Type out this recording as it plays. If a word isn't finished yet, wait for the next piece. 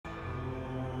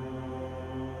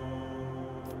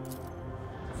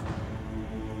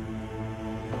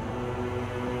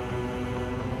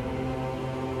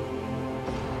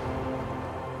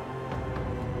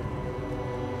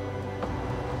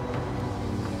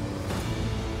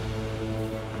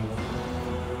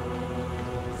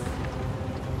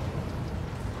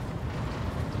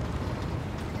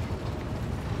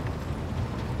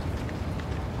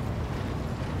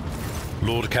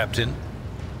Lord Captain.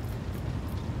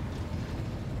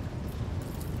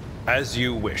 As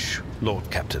you wish,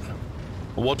 Lord Captain.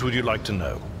 What would you like to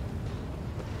know?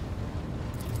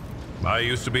 I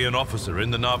used to be an officer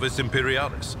in the Navis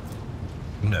Imperialis.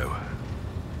 No,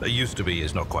 used to be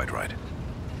is not quite right.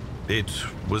 It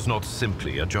was not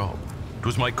simply a job. It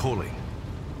was my calling,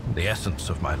 the essence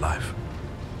of my life.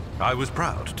 I was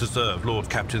proud to serve Lord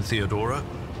Captain Theodora,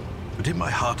 but in my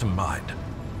heart and mind,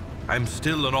 I'm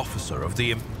still an officer of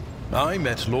the I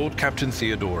met Lord Captain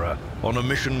Theodora on a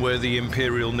mission where the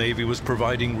Imperial Navy was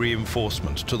providing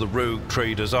reinforcement to the rogue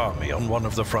traders' army on one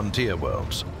of the frontier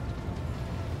worlds.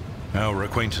 Our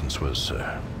acquaintance was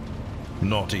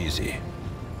not easy.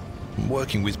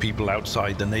 Working with people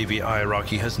outside the Navy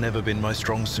hierarchy has never been my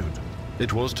strong suit.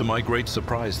 It was to my great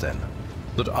surprise then,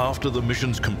 that after the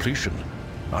mission's completion,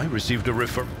 I received a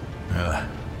refer...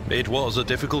 it was a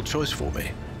difficult choice for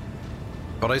me.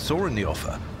 But I saw in the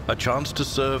offer a chance to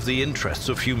serve the interests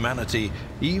of humanity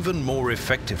even more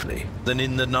effectively than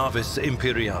in the Navis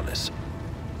Imperialis.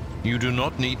 You do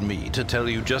not need me to tell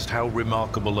you just how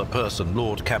remarkable a person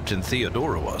Lord Captain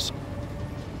Theodora was.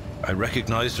 I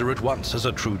recognized her at once as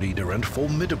a true leader and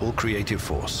formidable creative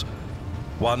force.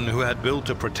 One who had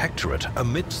built a protectorate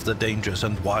amidst the dangers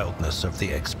and wildness of the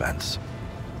Expanse.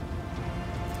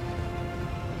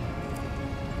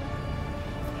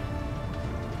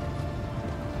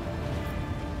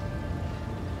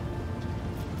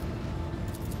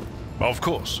 Of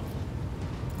course.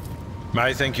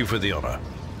 I thank you for the honor,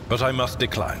 but I must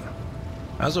decline.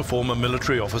 As a former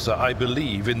military officer, I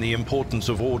believe in the importance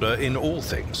of order in all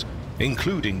things,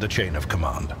 including the chain of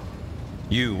command.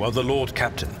 You are the Lord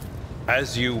Captain.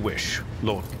 As you wish,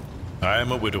 Lord. I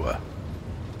am a widower.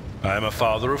 I am a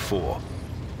father of 4,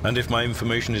 and if my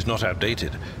information is not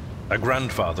outdated, a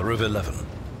grandfather of 11.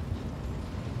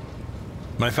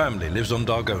 My family lives on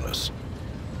Dargonus.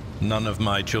 None of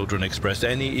my children express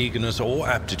any eagerness or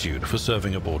aptitude for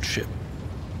serving aboard ship,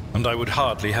 and I would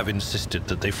hardly have insisted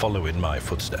that they follow in my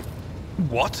footsteps.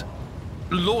 What?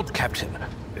 Lord Captain,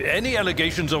 any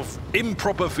allegations of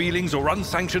improper feelings or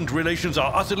unsanctioned relations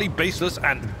are utterly baseless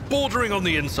and bordering on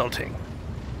the insulting.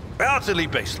 Utterly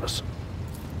baseless.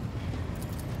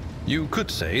 You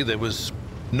could say there was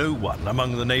no one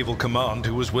among the naval command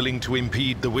who was willing to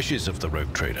impede the wishes of the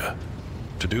rogue trader.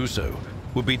 To do so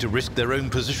would be to risk their own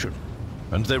position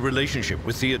and their relationship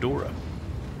with Theodora.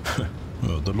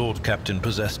 Well, the Lord Captain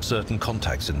possessed certain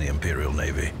contacts in the Imperial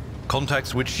Navy.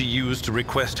 Contacts which she used to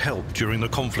request help during the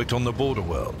conflict on the border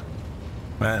world.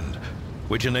 And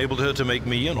which enabled her to make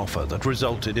me an offer that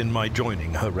resulted in my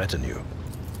joining her retinue.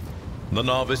 The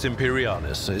Navis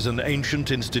Imperialis is an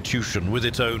ancient institution with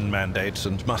its own mandates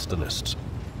and muster lists.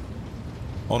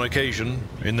 On occasion,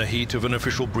 in the heat of an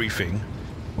official briefing,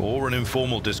 or an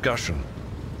informal discussion,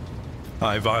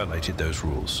 I violated those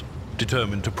rules,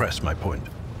 determined to press my point.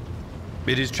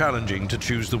 It is challenging to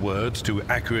choose the words to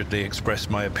accurately express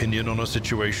my opinion on a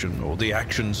situation or the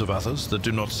actions of others that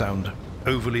do not sound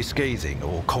overly scathing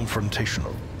or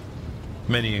confrontational.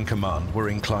 Many in command were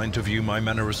inclined to view my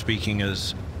manner of speaking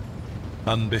as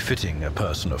unbefitting a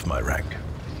person of my rank.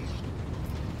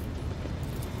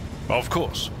 Of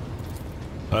course.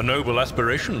 A noble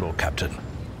aspiration, Lord Captain.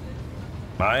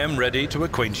 I am ready to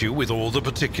acquaint you with all the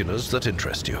particulars that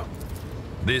interest you.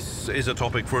 This is a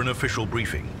topic for an official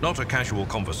briefing, not a casual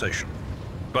conversation.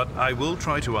 But I will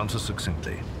try to answer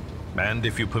succinctly. And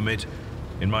if you permit,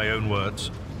 in my own words,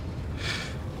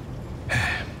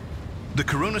 the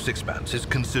Coronis Expanse is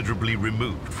considerably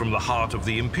removed from the heart of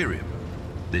the Imperium.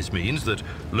 This means that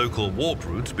local warp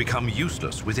routes become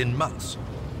useless within months.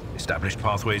 Established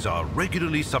pathways are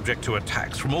regularly subject to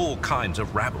attacks from all kinds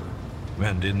of rabble.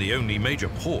 And in the only major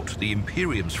port, the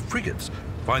Imperium's frigates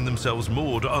find themselves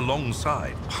moored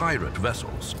alongside pirate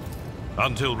vessels.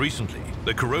 Until recently,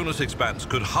 the Coronis Expanse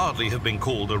could hardly have been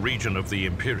called a region of the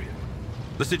Imperium.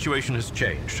 The situation has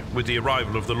changed with the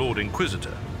arrival of the Lord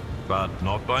Inquisitor, but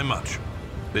not by much.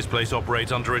 This place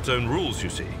operates under its own rules, you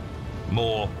see.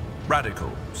 More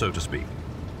radical, so to speak.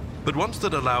 But ones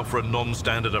that allow for a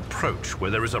non-standard approach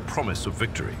where there is a promise of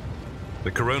victory. The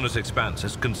Coronis Expanse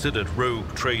is considered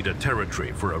rogue trader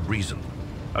territory for a reason.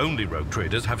 Only rogue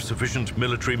traders have sufficient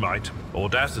military might,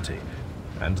 audacity,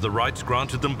 and the rights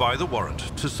granted them by the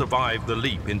warrant to survive the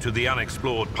leap into the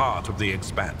unexplored part of the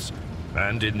Expanse,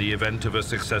 and in the event of a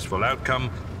successful outcome,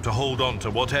 to hold on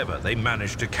to whatever they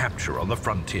manage to capture on the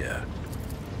frontier.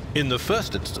 In the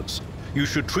first instance, you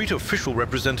should treat official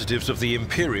representatives of the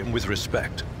Imperium with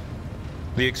respect.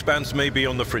 The Expanse may be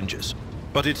on the fringes,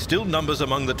 but it still numbers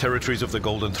among the territories of the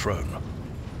Golden Throne.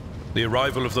 The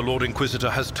arrival of the Lord Inquisitor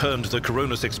has turned the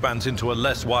Coronis Expanse into a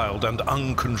less wild and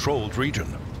uncontrolled region,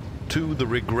 to the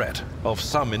regret of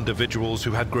some individuals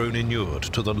who had grown inured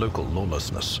to the local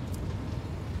lawlessness.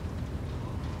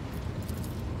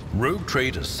 Rogue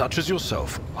traders such as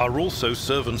yourself are also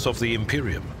servants of the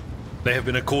Imperium. They have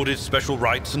been accorded special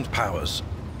rights and powers.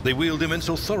 They wield immense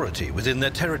authority within their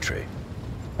territory,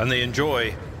 and they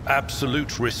enjoy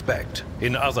absolute respect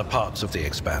in other parts of the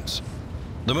Expanse.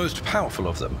 The most powerful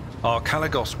of them are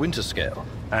Kalagos Winterscale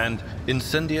and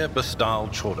Incendia Bastal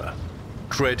Chorda.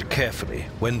 Tread carefully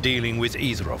when dealing with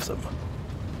either of them.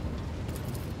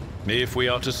 If we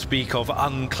are to speak of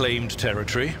unclaimed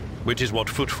territory, which is what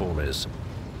Footfall is,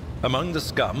 among the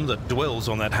scum that dwells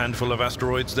on that handful of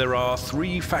asteroids, there are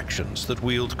 3 factions that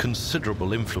wield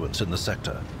considerable influence in the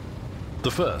sector.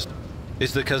 The first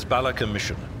is the Kazbala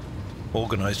Commission,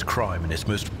 organized crime in its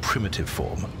most primitive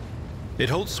form. It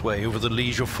holds sway over the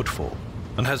Liege of Footfall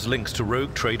and has links to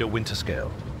rogue trader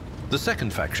Winterscale. The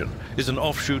second faction is an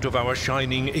offshoot of our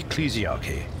shining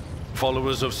ecclesiarchy,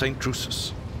 followers of St.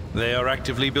 Drusus. They are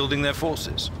actively building their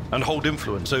forces and hold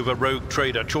influence over rogue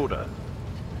trader Chorda.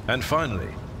 And finally,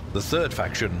 the third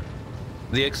faction,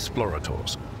 the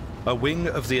Explorators, a wing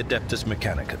of the Adeptus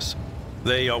Mechanicus.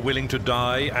 They are willing to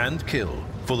die and kill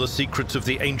for the secrets of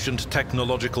the ancient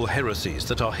technological heresies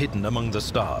that are hidden among the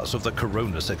stars of the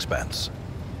Coronis Expanse.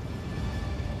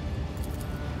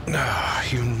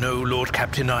 You know, Lord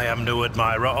Captain, I am no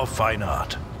admirer of fine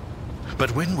art.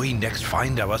 But when we next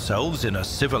find ourselves in a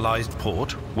civilized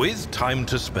port, with time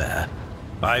to spare,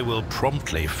 I will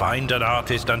promptly find an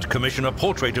artist and commission a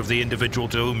portrait of the individual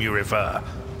to whom you refer,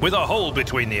 with a hole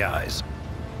between the eyes.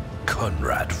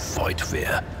 Conrad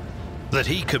Voigtveer. That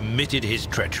he committed his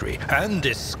treachery and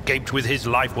escaped with his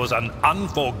life was an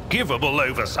unforgivable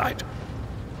oversight.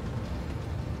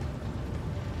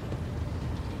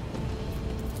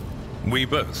 We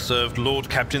both served Lord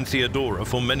Captain Theodora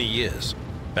for many years,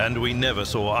 and we never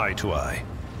saw eye to eye.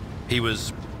 He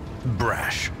was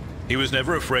brash. He was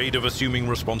never afraid of assuming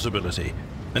responsibility,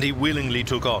 and he willingly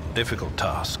took on difficult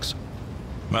tasks.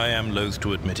 I am loath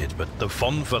to admit it, but the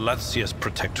Von Valacius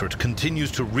Protectorate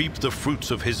continues to reap the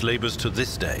fruits of his labors to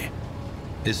this day.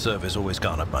 His service always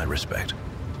garnered my respect.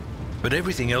 But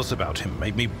everything else about him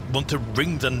made me want to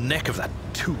wring the neck of that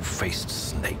two-faced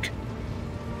snake.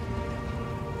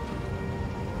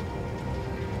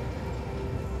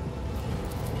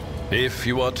 If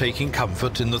you are taking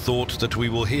comfort in the thought that we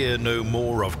will hear no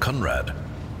more of Conrad,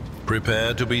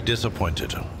 prepare to be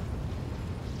disappointed.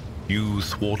 You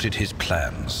thwarted his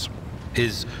plans,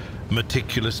 his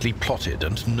meticulously plotted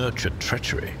and nurtured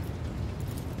treachery.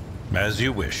 As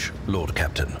you wish, Lord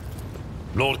Captain.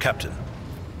 Lord Captain.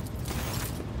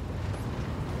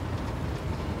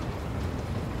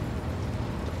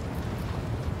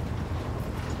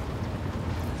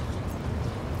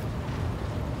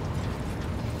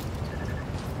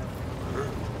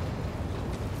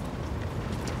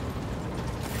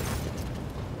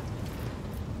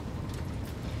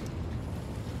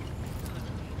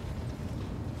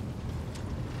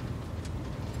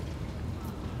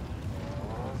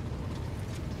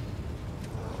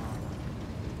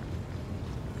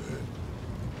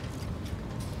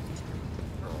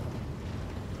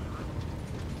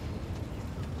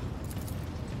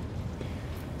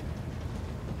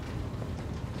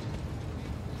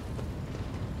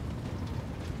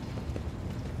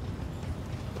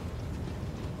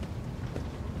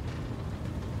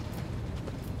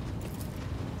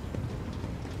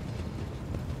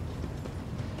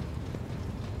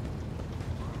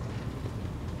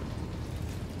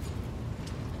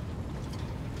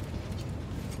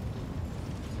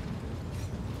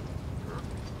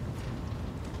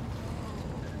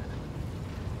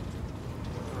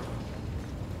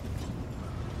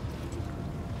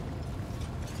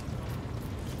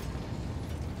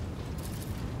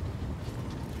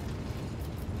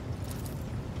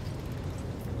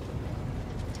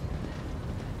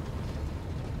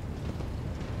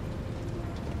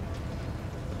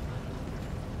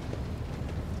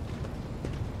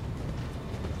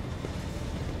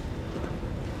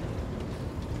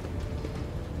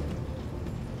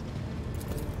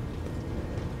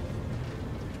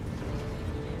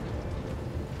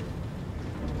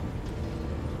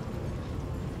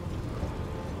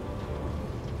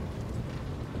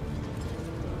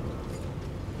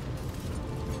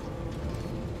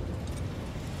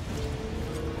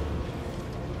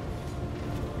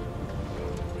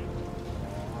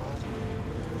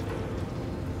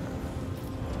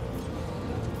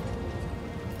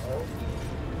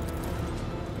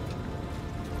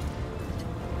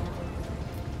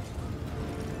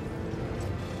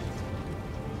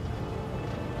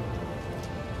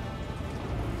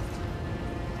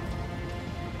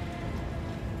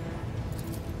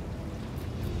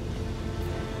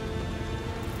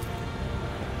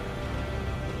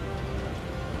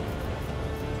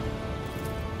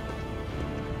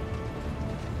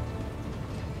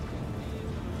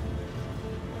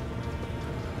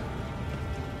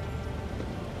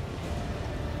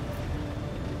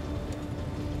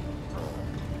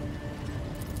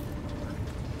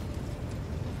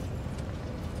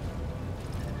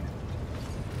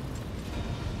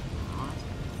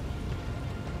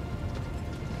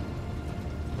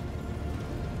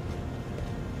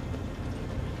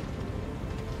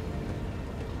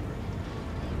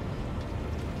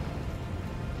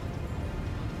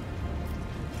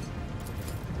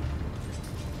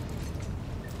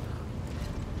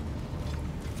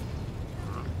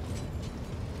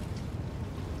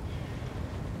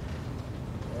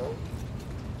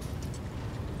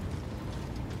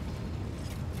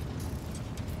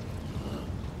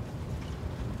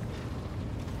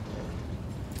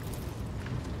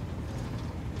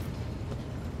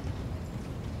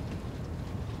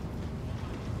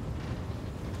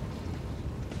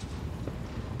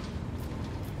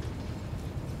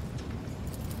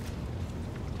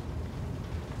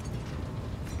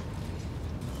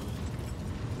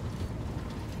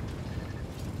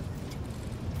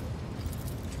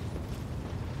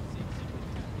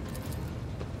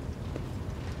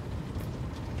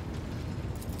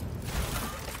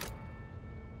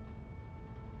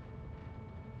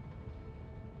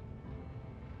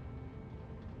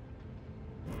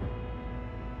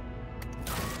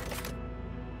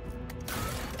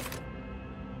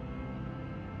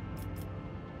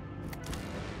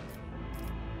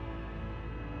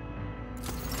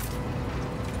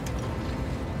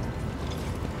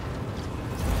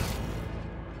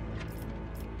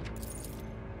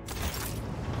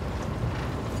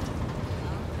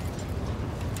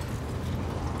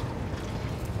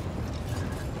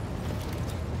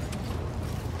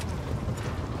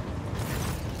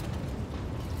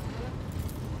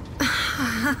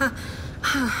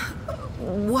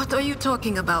 What are you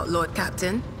talking about, Lord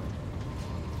Captain?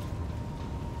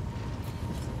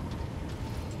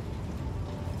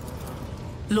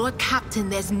 Lord Captain,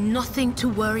 there's nothing to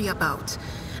worry about.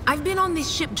 I've been on this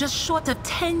ship just short of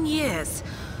 10 years.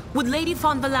 Would Lady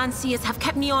von Valancius have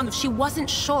kept me on if she wasn't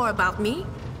sure about me?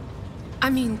 I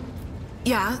mean,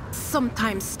 yeah,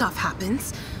 sometimes stuff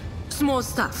happens. Small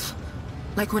stuff.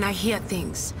 Like when I hear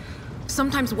things.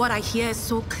 Sometimes what I hear is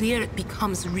so clear it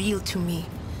becomes real to me.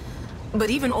 But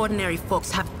even ordinary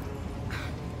folks have...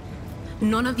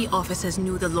 None of the officers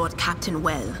knew the Lord Captain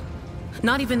well.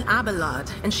 Not even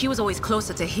Abelard, and she was always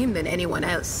closer to him than anyone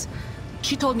else.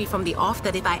 She told me from the off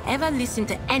that if I ever listened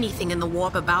to anything in the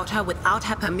warp about her without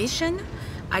her permission,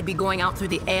 I'd be going out through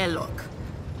the airlock.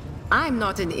 I'm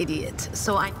not an idiot,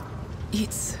 so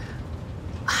it's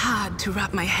hard to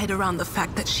wrap my head around the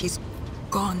fact that she's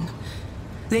gone.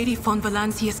 Lady von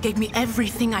Valancius gave me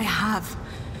everything I have.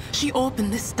 She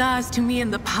opened the stars to me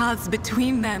and the paths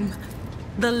between them.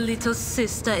 The little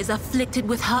sister is afflicted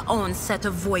with her own set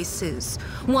of voices,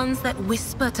 ones that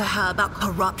whisper to her about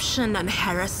corruption and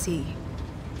heresy.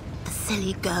 The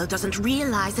silly girl doesn't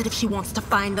realize that if she wants to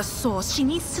find the source, she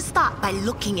needs to start by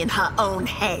looking in her own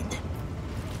head.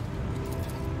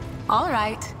 All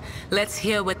right, let's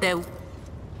hear what they're...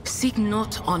 Seek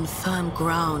not on firm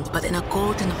ground, but in a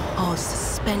golden hall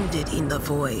suspended in the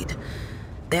void.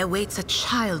 There waits a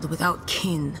child without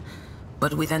kin,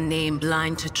 but with a name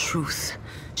blind to truth.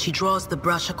 She draws the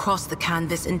brush across the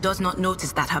canvas and does not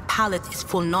notice that her palette is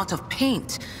full not of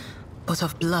paint, but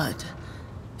of blood.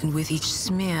 And with each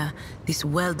smear, this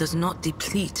well does not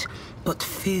deplete, but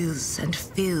fills and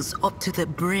fills up to the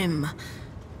brim.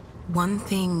 One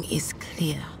thing is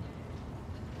clear.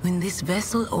 When this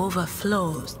vessel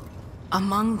overflows,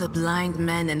 among the blind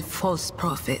men and false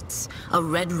prophets, a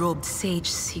red-robed sage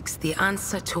seeks the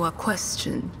answer to a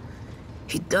question.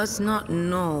 He does not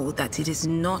know that it is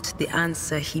not the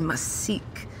answer he must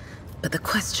seek, but the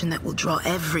question that will draw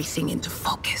everything into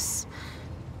focus.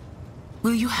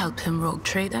 Will you help him, rogue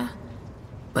trader?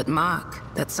 But mark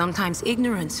that sometimes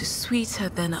ignorance is sweeter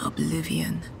than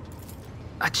oblivion.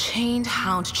 A chained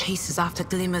hound chases after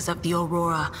glimmers of the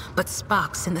aurora, but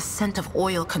sparks and the scent of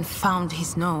oil confound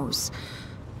his nose.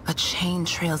 A chain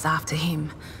trails after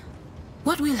him.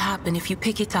 What will happen if you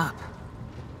pick it up?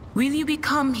 Will you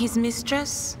become his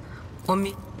mistress? Or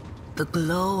me? The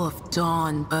glow of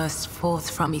dawn bursts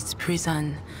forth from its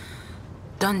prison.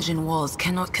 Dungeon walls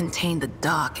cannot contain the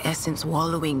dark essence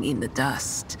wallowing in the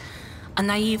dust. A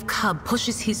naive cub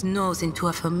pushes his nose into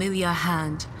a familiar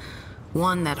hand.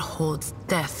 One that holds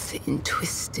death in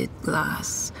twisted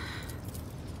glass.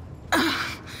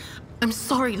 I'm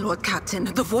sorry, Lord Captain.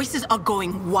 The voices are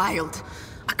going wild.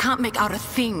 I can't make out a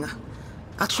thing.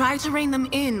 I'll try to rein them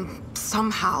in,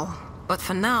 somehow. But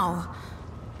for now...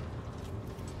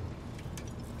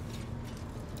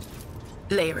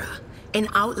 Lyra, an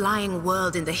outlying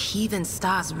world in the Heathen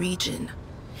Stars region.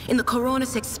 In the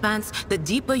Coronis Expanse, the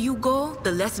deeper you go,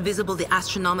 the less visible the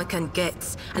Astronomicon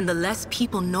gets, and the less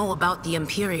people know about the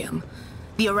Imperium.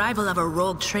 The arrival of a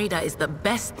rogue trader is the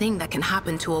best thing that can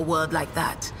happen to a world like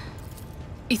that.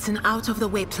 It's an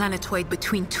out-of-the-way planetoid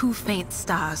between two faint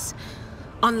stars.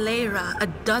 On Lyra, a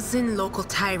dozen local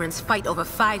tyrants fight over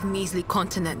 5 measly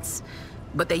continents.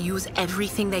 But they use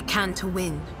everything they can to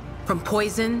win, from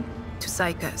poison to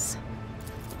psychers.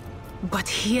 But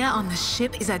here on the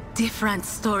ship is a different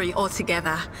story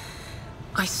altogether.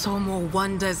 I saw more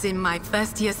wonders in my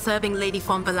first year serving Lady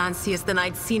von Valancius than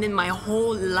I'd seen in my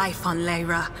whole life on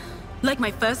Lyra. Like my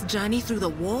first journey through the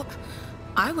warp,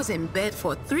 I was in bed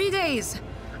for 3 days.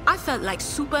 I felt like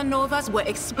supernovas were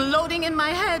exploding in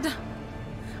my head.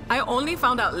 I only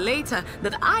found out later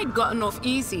that I'd gotten off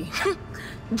easy.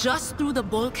 Just through the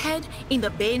bulkhead, in the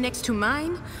bay next to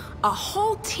mine, a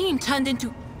whole team turned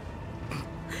into...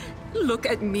 Look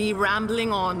at me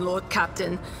rambling on, Lord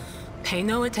Captain. Pay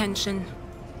no attention.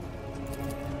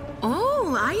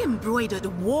 Oh, I embroidered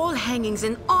wall hangings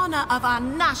in honor of our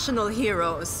national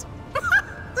heroes.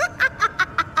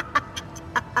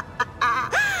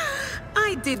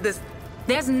 I did this.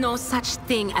 There's no such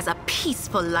thing as a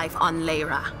peaceful life on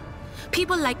Lyra.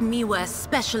 People like me were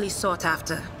especially sought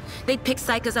after. They'd pick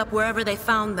psychers up wherever they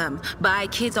found them, buy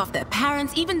kids off their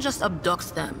parents, even just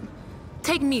abduct them.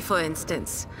 Take me, for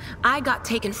instance. I got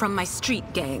taken from my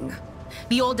street gang.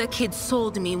 The older kids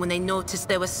sold me when they noticed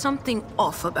there was something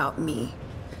off about me.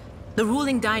 The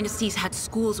ruling dynasties had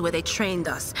schools where they trained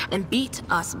us and beat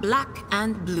us black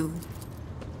and blue.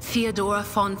 Theodora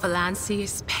von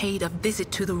Valancius paid a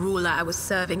visit to the ruler I was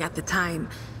serving at the time.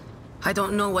 I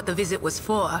don't know what the visit was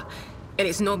for, and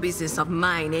it's no business of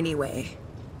mine anyway.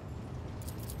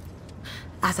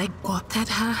 As I gawped at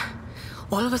her,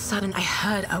 all of a sudden I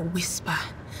heard a whisper.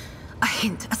 A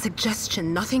hint, a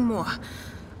suggestion, nothing more.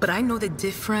 But I know the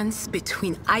difference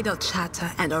between idle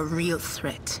chatter and a real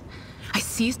threat. I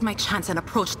seized my chance and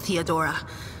approached Theodora.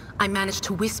 I managed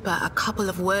to whisper a couple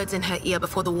of words in her ear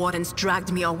before the wardens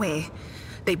dragged me away.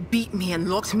 They beat me and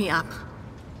locked me up.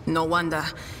 No wonder.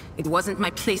 It wasn't my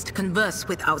place to converse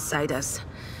with outsiders.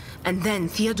 And then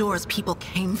Theodora's people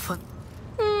came for...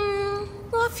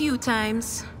 a few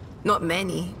times. Not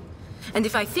many. And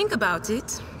if I think about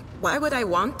it, why would I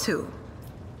want to?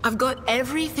 I've got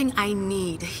everything I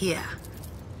need here.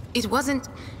 It wasn't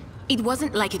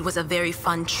like it was a very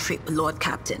fun trip, Lord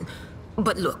Captain.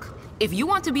 But look, if you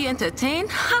want to be entertained,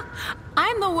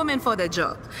 I'm the woman for the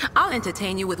job. I'll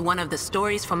entertain you with one of the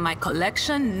stories from my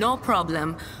collection, no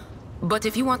problem. But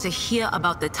if you want to hear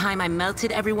about the time I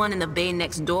melted everyone in the bay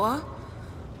next door,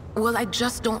 well, I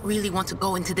just don't really want to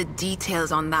go into the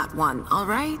details on that one, all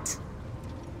right?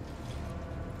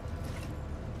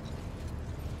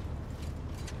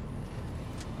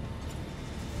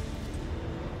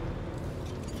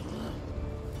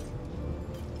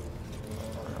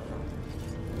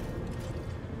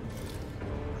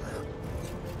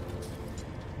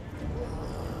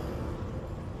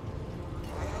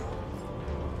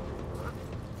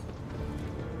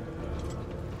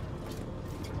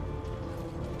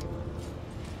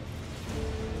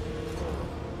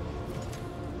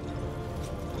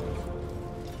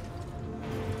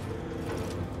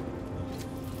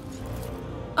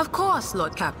 Of course,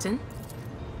 Lord Captain.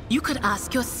 You could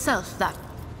ask yourself that.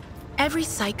 Every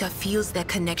Psyker feels their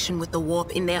connection with the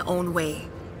warp in their own way.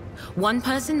 One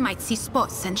person might see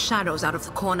spots and shadows out of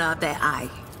the corner of their eye.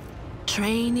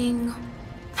 Training,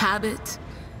 habit,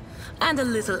 and a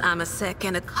little amasec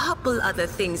and a couple other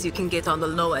things you can get on the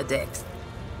lower decks.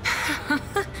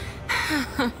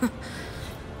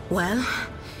 Well,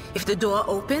 if the door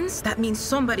opens, that means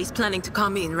somebody's planning to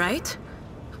come in, right?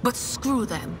 But screw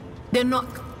them. They're not...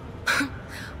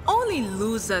 Only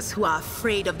losers who are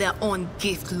afraid of their own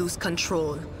gift lose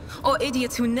control. Or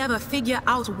idiots who never figure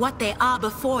out what they are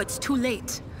before it's too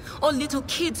late. Or little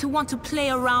kids who want to play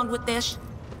around with their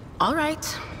All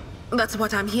right. That's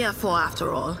what I'm here for,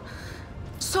 after all.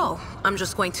 So, I'm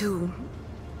just going to...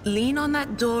 lean on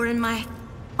that door in my...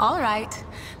 All right.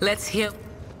 Let's hear...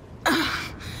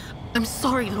 I'm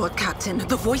sorry, Lord Captain.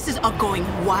 The voices are going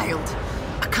wild.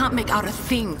 I can't make out a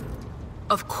thing.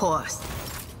 Of course.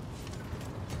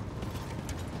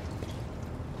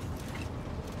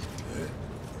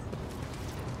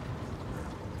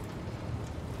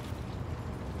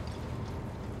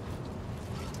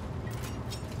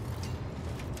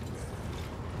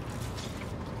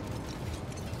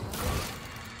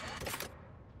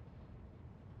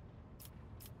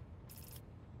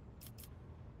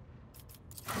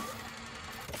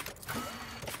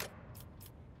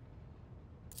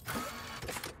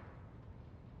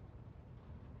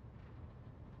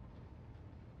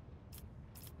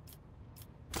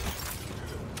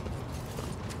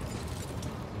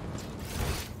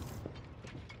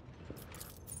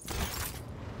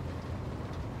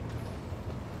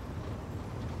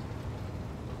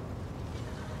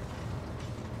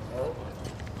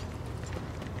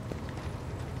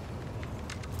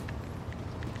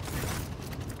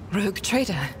 Rogue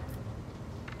trader.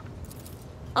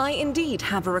 I indeed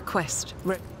have a request.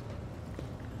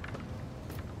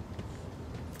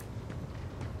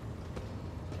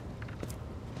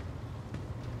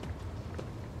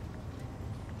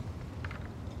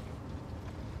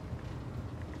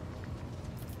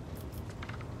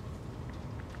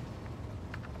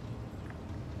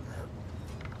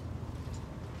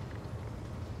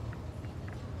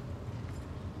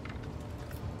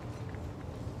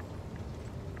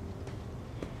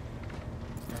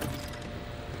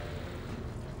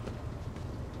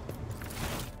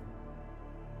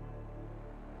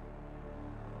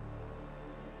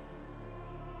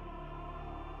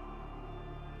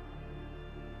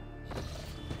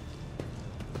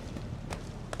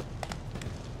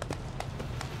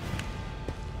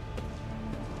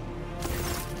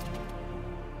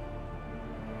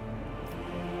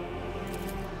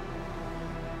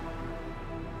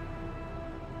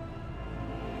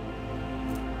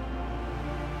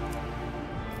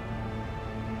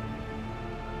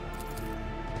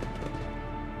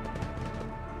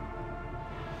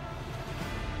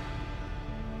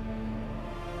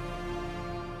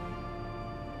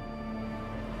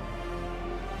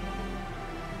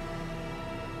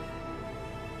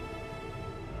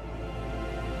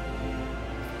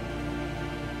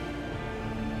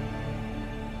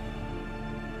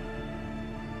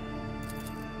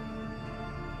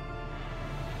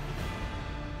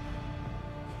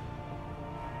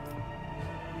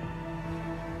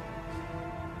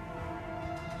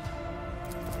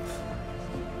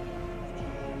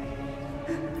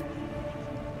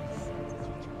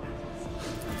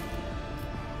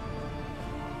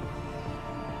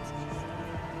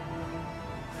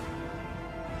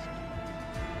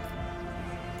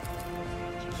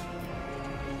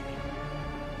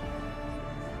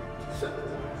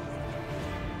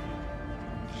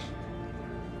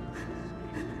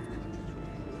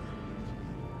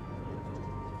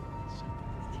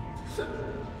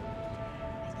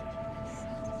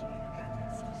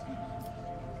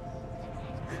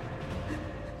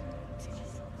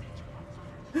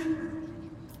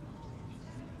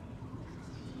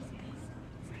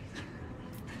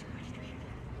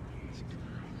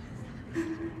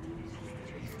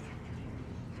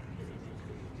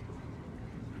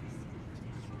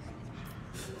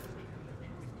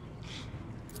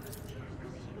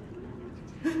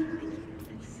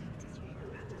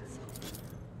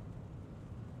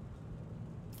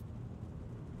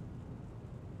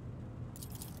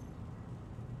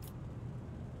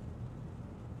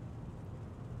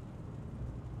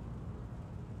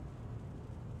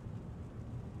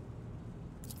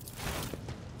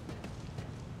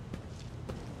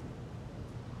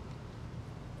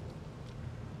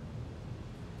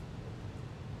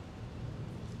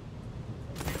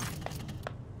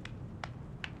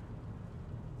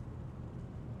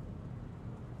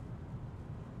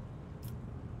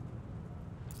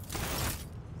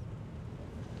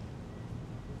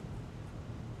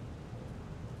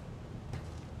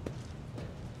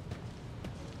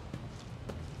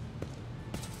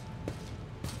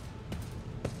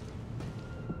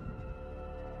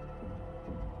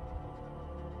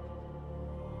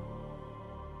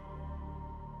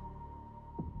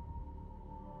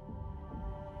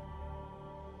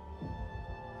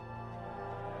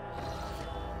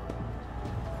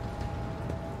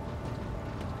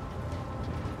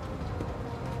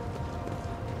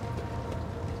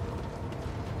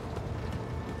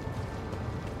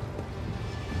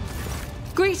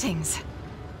 Greetings.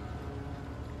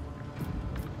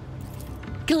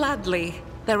 Gladly,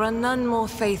 there are none more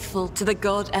faithful to the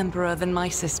God Emperor than my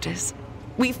sisters.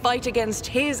 We fight against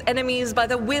his enemies by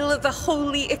the will of the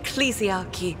Holy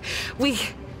Ecclesiarchy.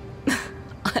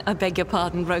 I beg your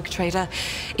pardon, Rogue Trader.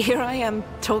 Here I am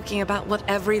talking about what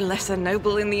every lesser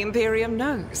noble in the Imperium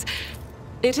knows.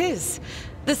 It is.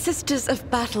 The Sisters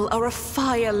of Battle are a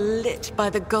fire lit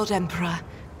by the God Emperor.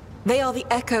 They are the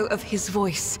echo of his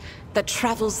voice that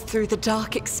travels through the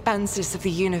dark expanses of the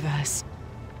universe.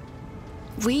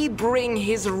 We bring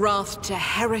his wrath to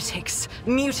heretics,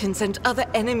 mutants, and other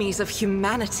enemies of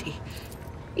humanity.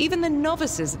 Even the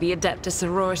novices of the Adeptus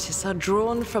Sororitas are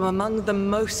drawn from among the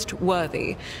most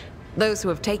worthy. Those who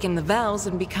have taken the vows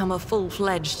and become a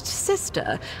full-fledged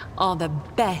sister are the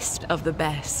best of the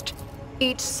best.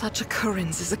 Each such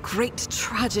occurrence is a great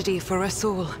tragedy for us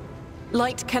all.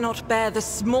 Light cannot bear the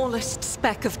smallest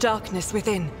speck of darkness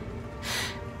within.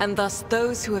 And thus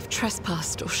those who have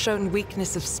trespassed or shown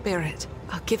weakness of spirit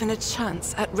are given a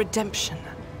chance at redemption.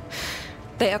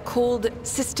 They are called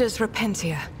Sisters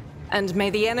Repentia, and may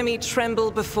the enemy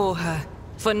tremble before her,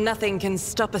 for nothing can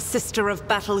stop a Sister of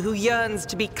Battle who yearns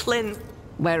to be cleansed,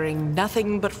 wearing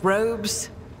nothing but robes,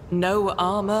 no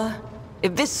armor,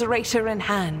 eviscerator in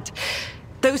hand.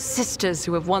 Those sisters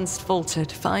who have once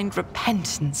faltered find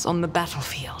repentance on the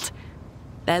battlefield.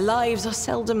 Their lives are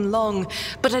seldom long,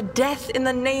 but a death in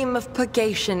the name of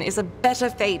purgation is a better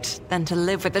fate than to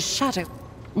live with a shadow.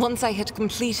 Once I had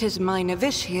completed my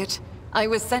novitiate, I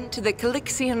was sent to the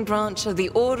Calixian branch of the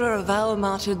Order of Our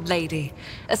Martyred Lady,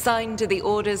 assigned to the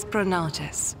Order's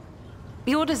Pronatus.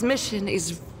 The Order's mission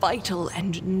is vital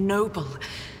and noble.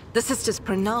 The Sisters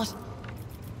Pronat,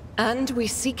 and we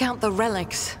seek out the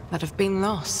relics that have been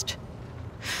lost.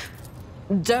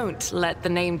 Don't let the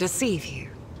name deceive you.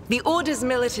 The Order's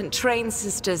militant trains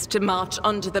sisters to march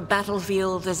onto the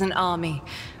battlefield as an army.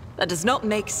 That does not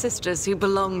make sisters who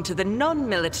belong to the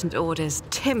non-militant orders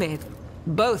timid.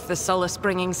 Both the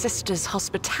solace-bringing Sisters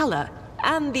Hospitaller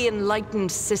and the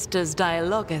enlightened Sisters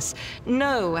Dialogus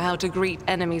know how to greet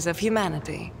enemies of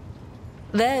humanity.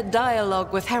 Their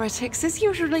dialogue with heretics is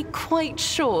usually quite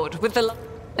short,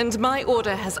 and my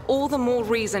order has all the more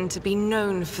reason to be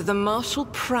known for the martial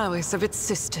prowess of its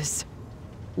sisters.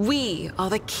 We are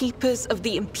the keepers of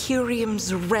the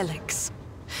Imperium's relics.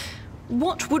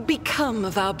 What would become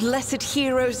of our blessed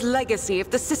hero's legacy if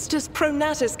the Sisters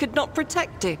Pronatus could not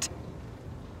protect it?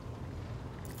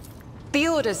 The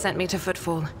Order sent me to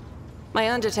Footfall.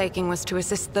 My undertaking was to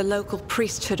assist the local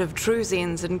priesthood of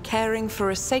Drusians in caring for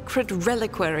a sacred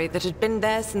reliquary that had been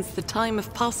there since the time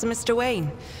of Parsimus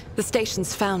Duane, the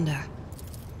station's founder.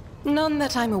 None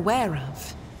that I'm aware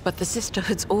of, but the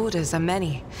Sisterhood's orders are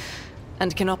many,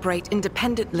 and can operate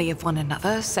independently of one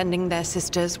another, sending their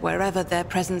sisters wherever their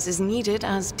presence is needed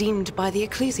as deemed by the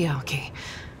Ecclesiarchy.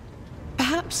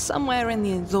 Perhaps somewhere in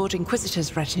the Lord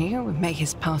Inquisitor's retinue, may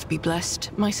his path be blessed,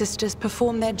 my sisters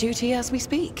perform their duty as we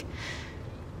speak.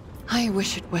 I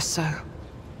wish it were so.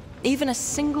 Even a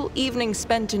single evening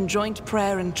spent in joint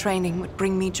prayer and training would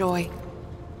bring me joy.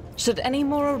 Should any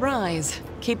more arise,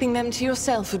 keeping them to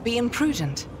yourself would be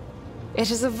imprudent. It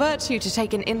is a virtue to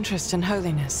take an interest in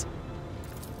holiness.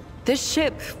 This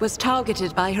ship was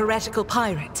targeted by heretical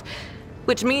pirates,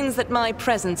 which means that my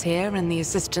presence here and the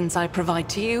assistance I provide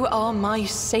to you are my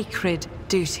sacred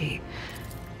duty.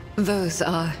 Those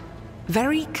are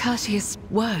very courteous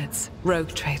words, rogue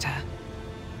trader.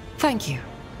 Thank you,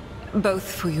 both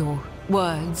for your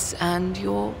words and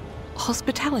your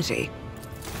hospitality.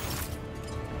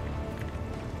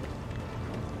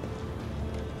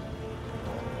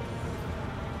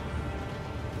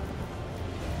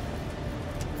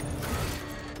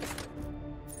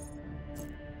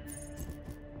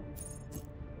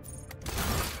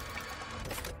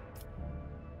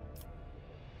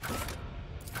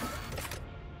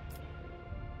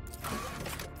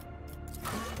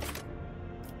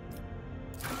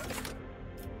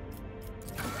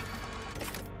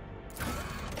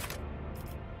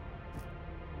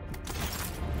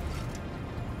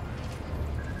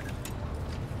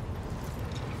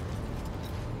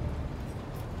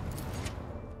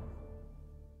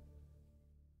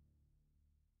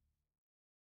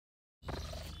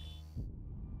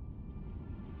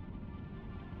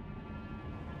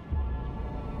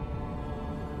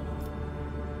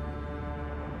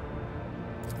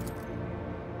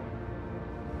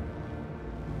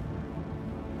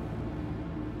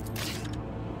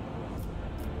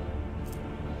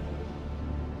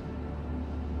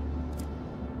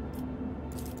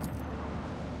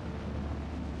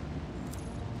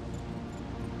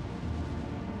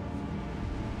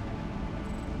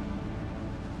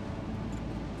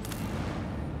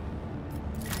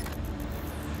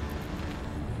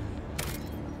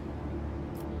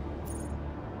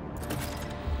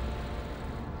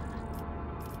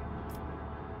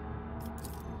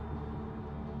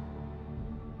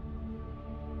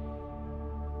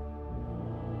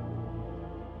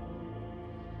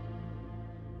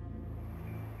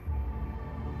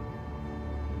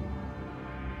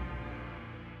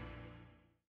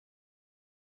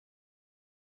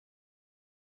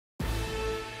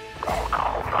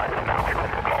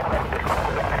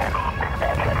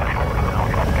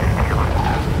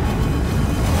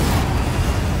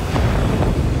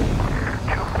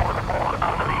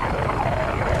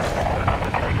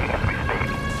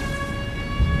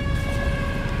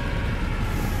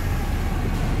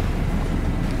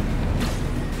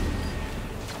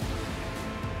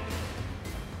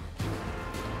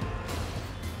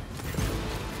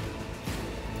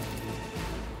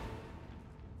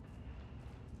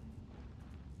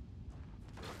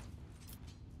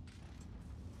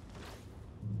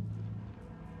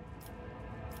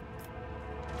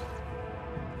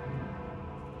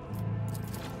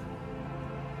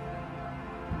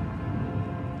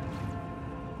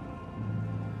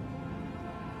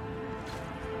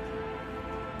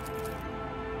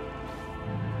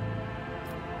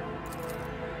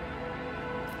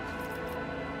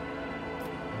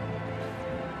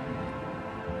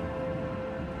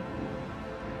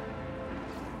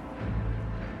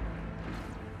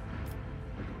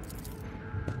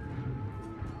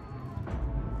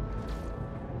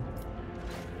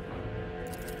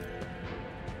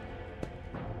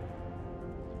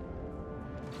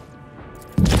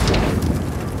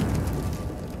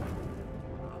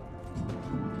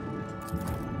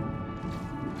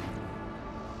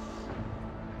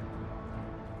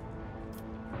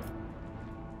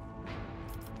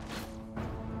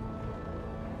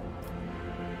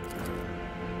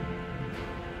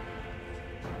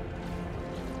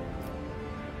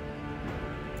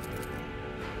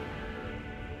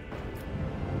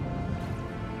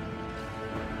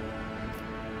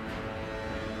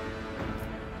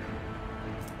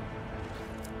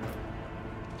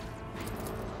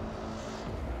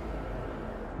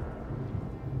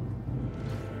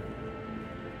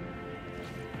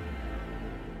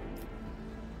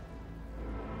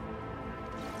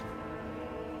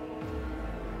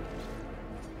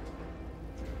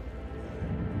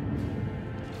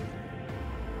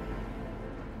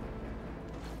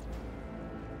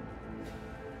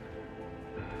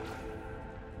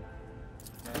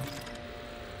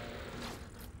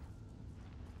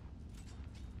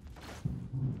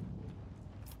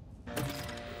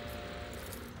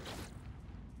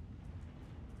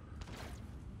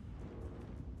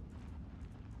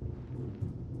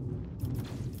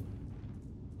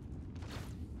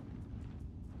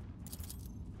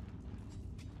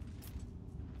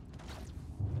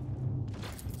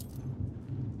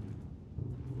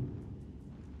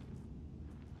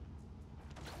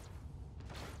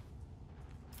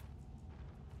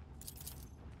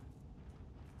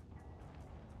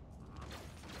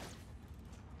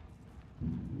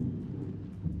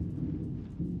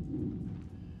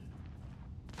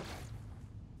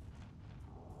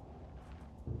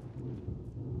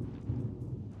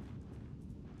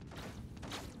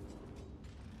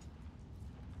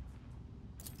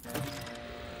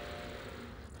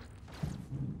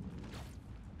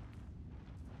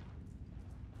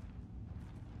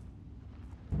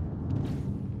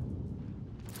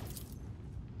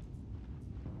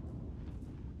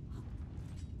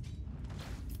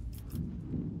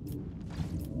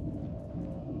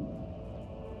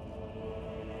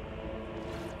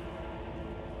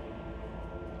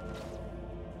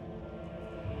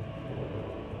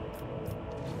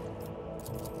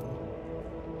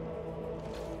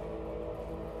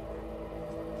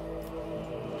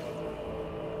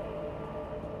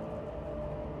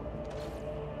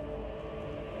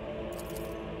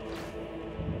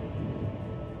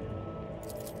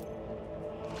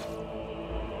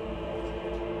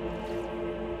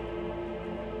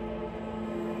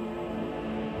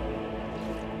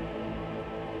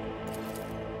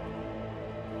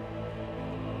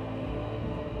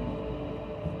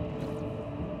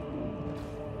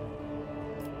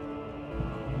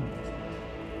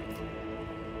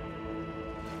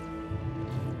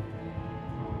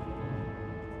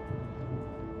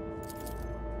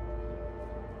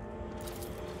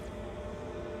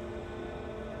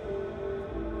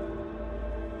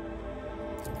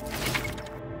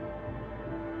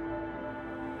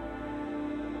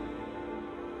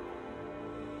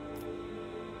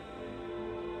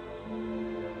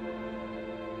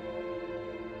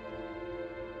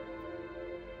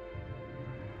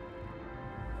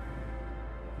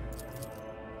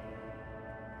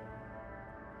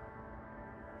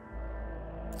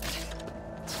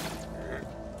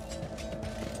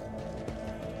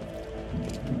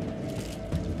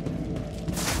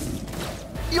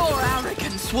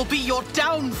 This will be your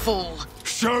downfall!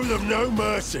 Show them no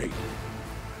mercy!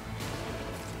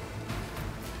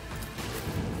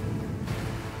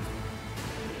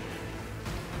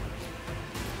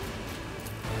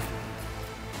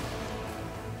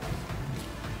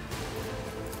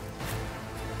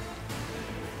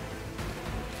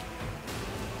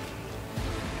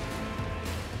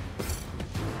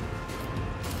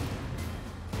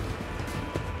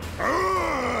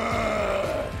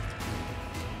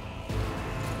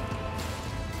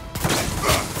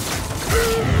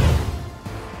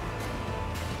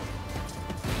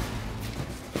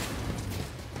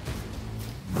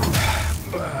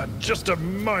 Just a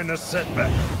minor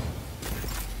setback.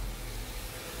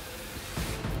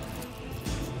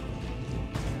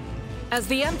 As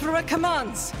the Emperor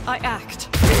commands, I act.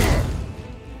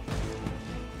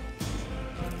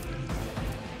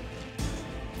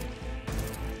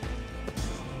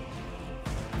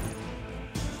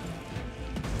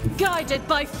 Guided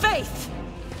by faith!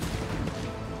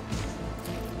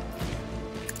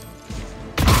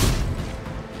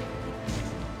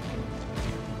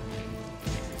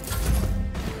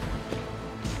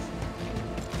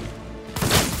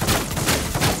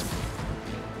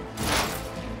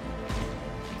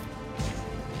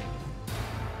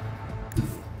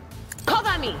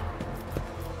 Cover me!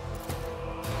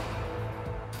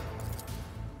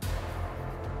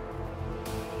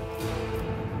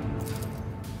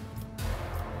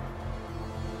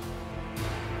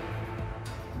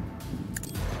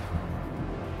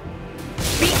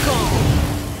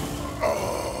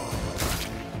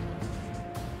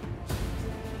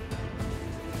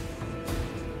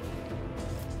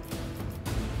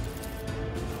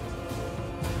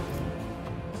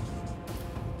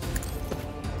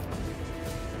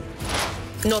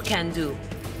 No can do.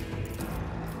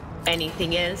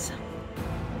 Anything else?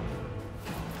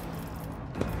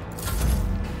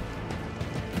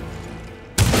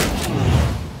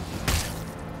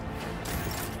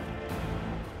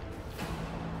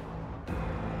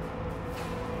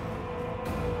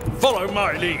 Follow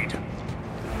my lead.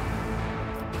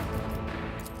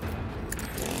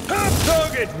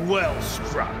 Target well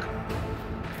struck.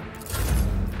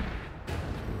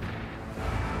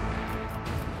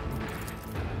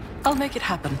 I'll make it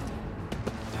happen.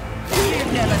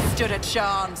 You've never stood a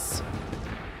chance.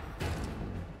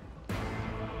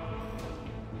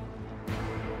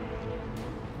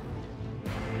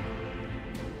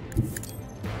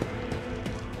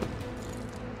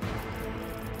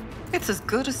 It's as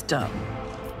good as done.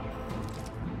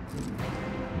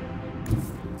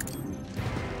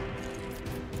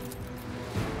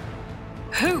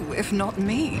 Who, if not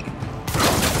me?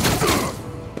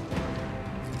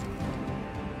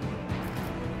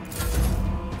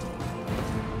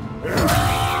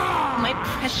 My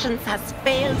prescience has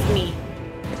failed me.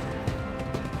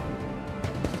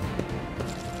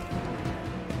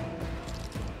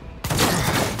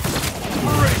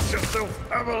 Brace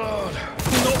yourself, Avalon.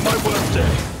 Not my worst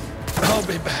day. I'll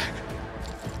be back.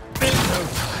 In no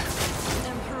time.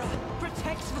 Emperor,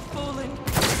 protect the fallen.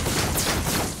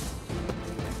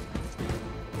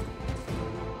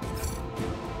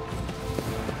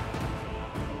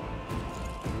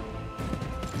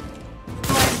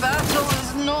 My battle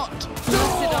is not.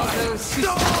 Blessed are those who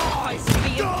sacrifice for the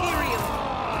Imperium.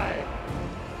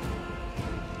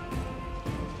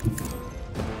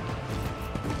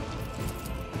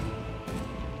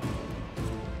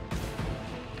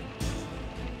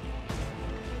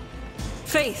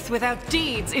 Faith without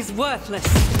deeds is worthless.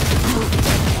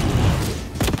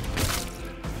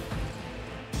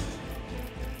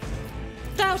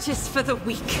 Doubt is for the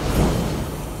weak.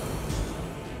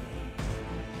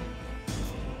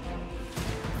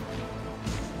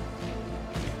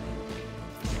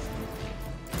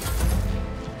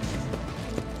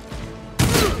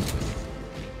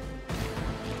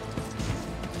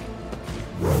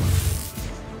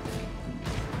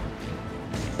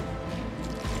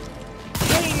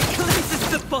 Pain cleanses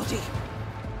the body.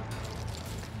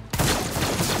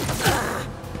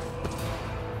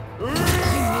 You need to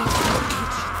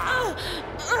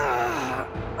eat.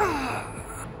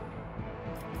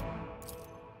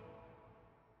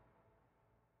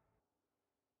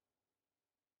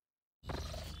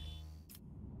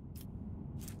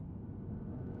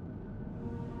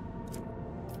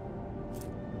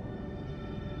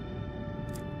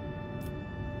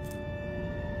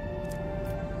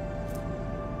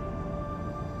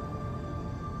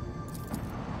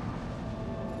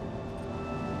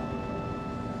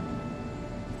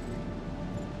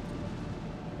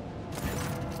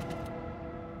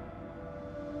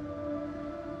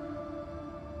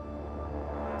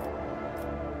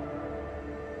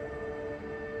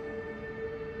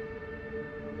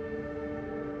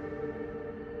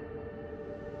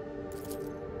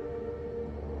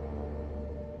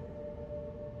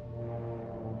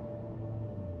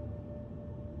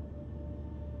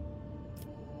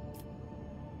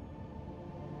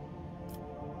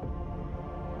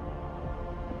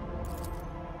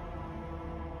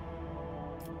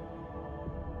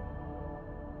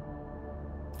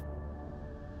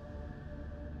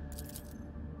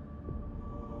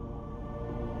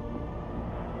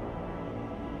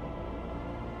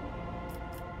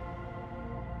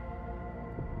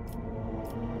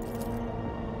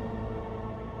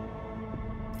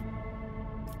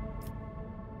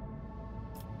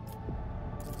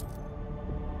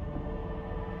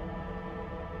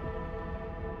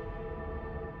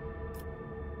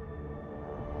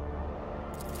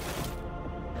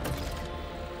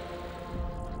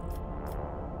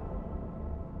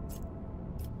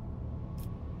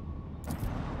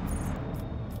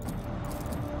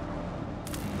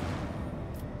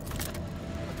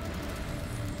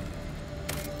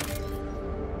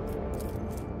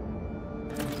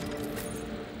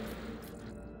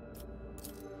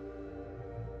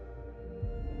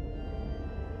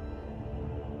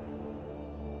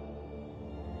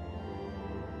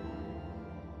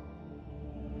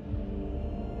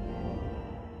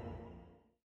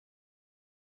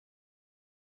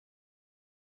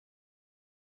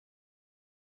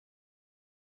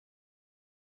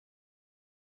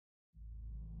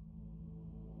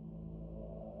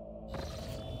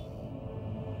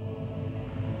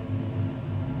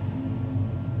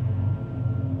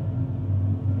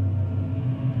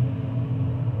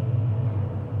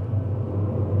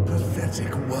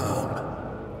 Pathetic worm.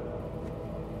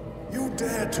 You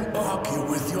dare to argue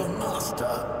with your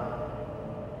master?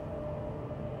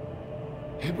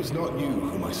 It was not you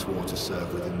whom I swore to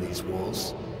serve within these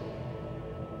walls.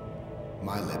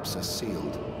 My lips are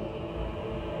sealed.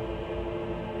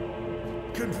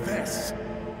 Confess.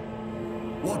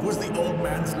 What was the old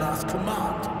man's last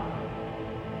command?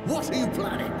 What are you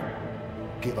planning?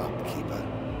 Give up, Keeper.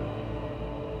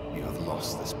 You have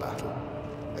lost this battle.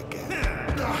 Again.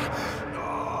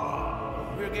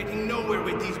 We're getting nowhere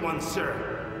with these ones,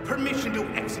 sir. Permission to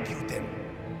execute them.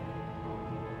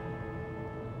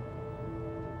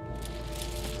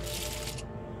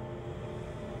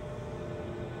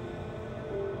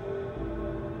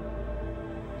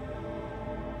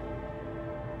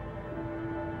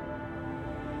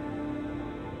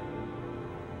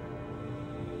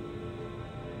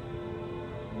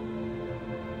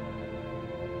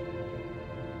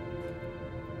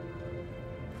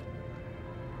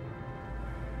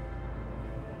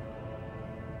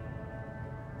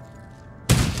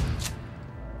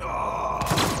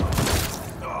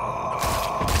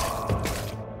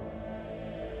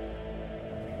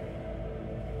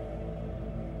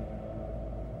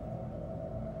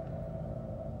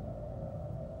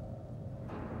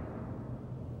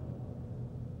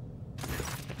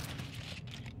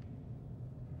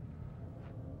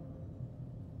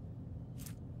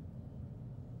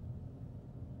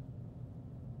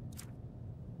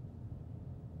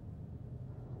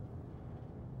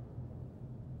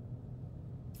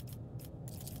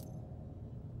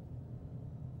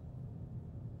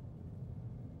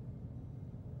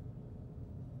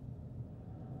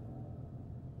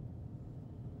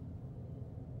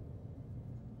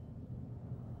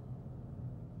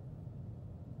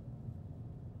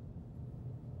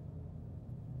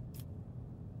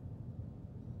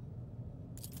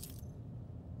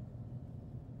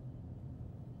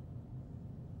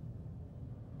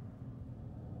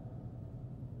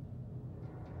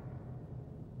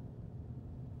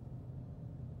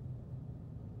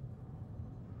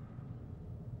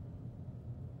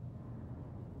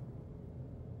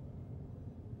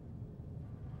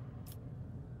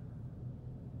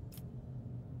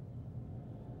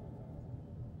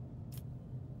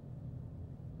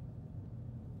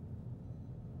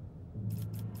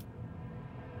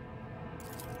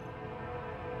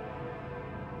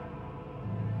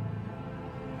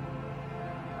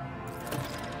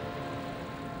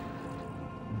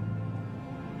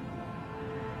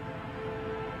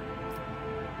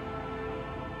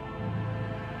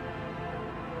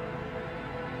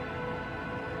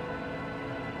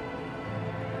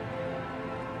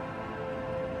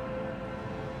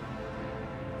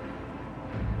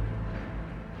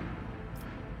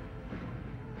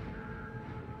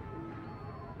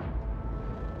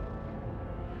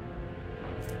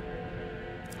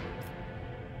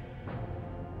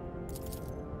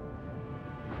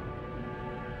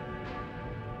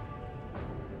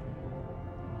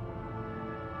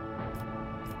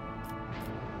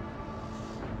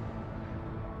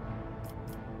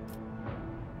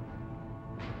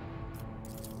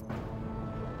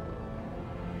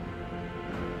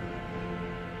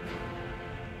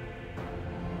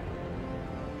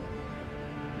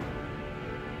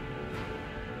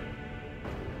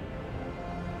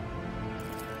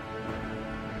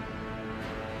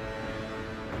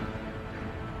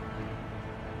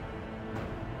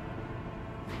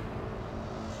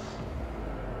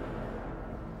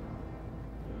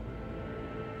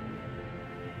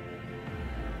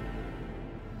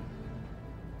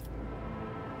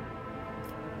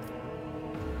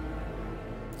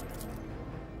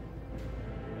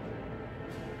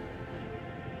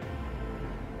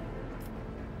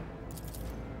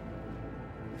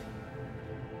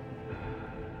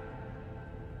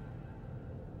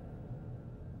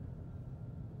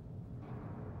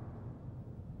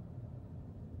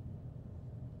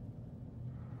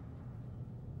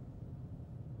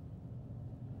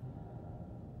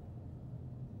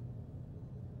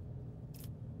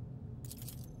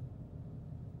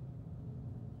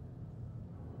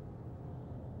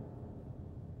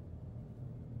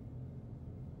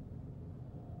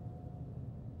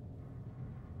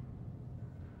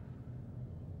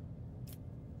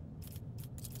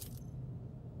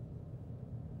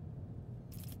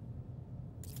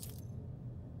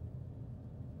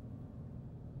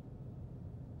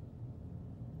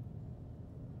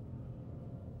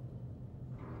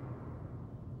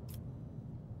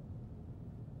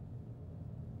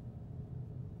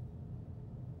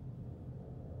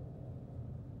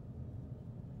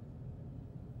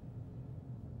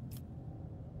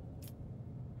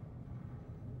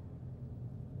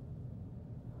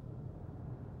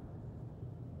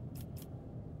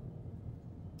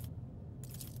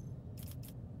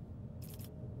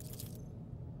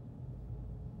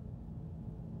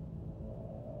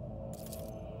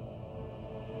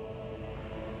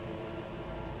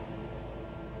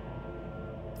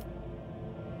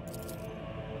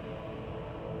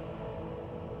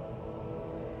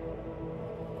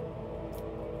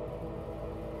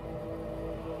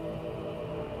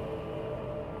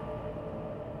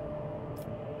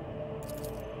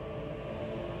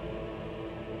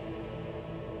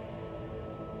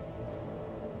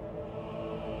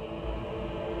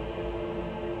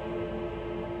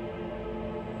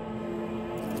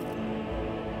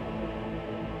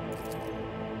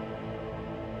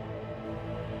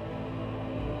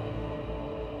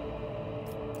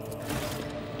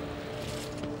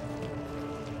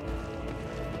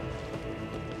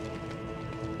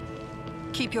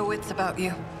 Keep your wits about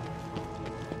you.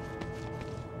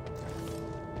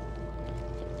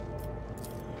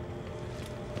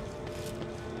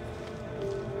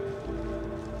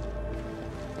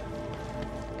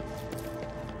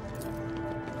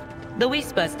 The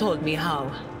Whispers told me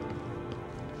how.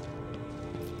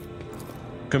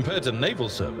 Compared to naval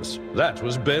service, that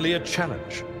was barely a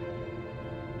challenge.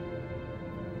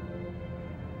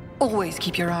 Always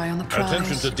keep your eye on the prize.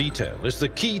 Attention to detail is the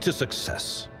key to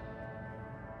success.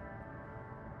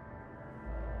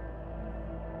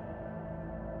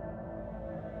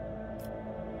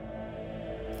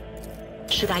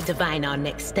 Should I divine our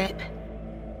next step?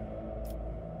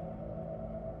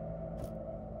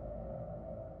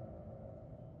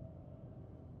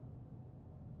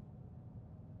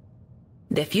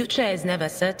 The future is never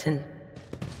certain.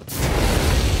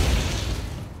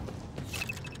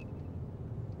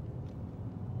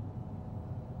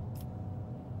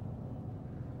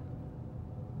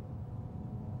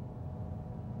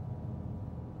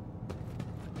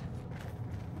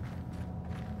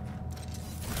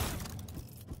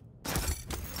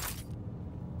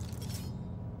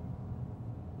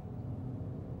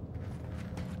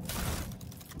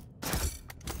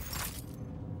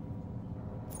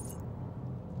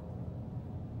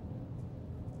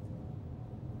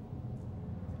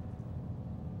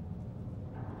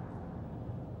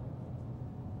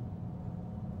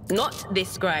 Not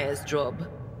this scryer's job.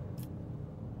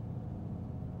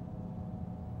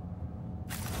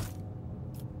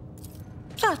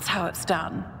 That's how it's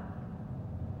done.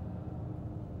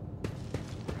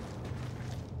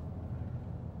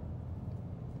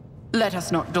 Let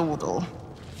us not dawdle.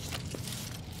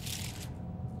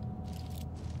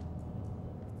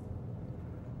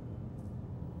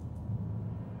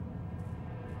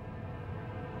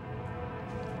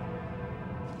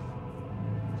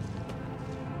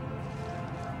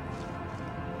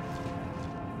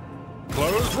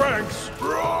 Close ranks!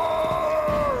 Roar!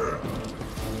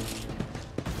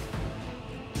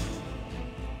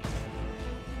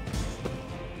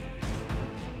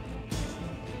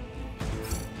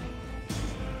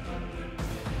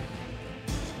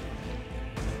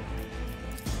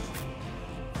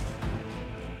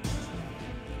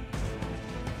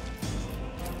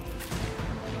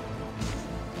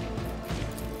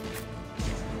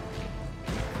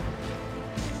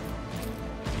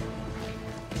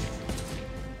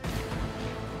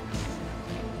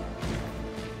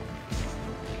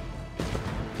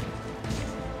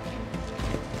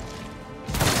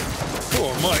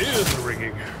 Oh, my ears are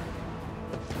ringing.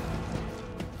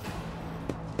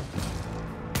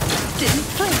 Didn't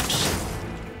flinch.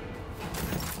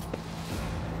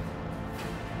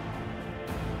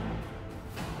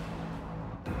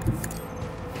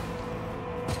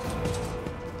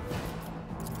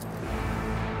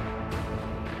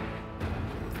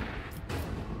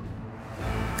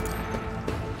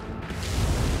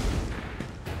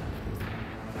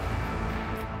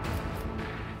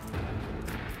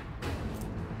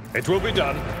 It will be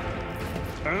done.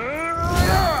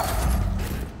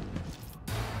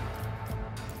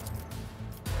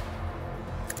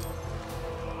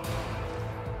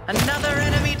 Another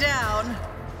enemy down.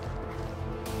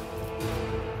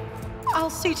 I'll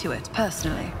see to it,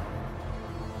 personally.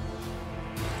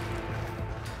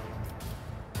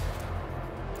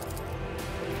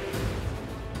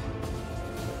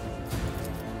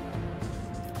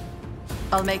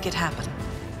 I'll make it happen.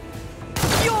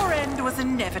 Your end was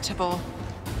inevitable.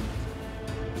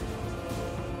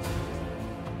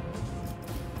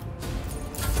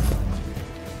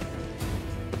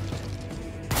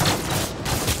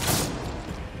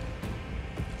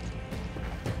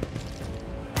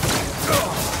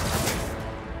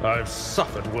 I've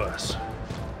suffered worse.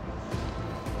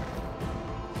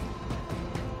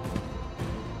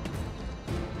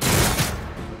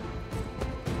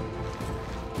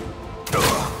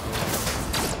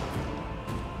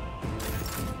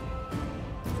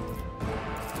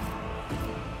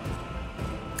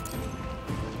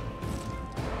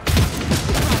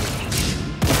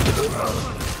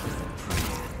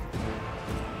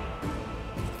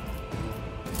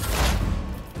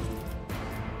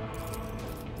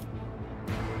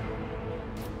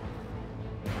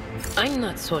 I'm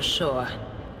not so sure.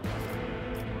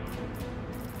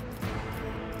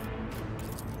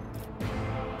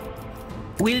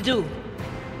 Will do.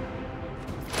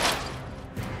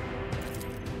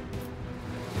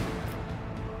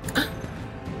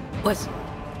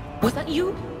 Was that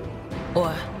you?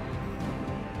 Or...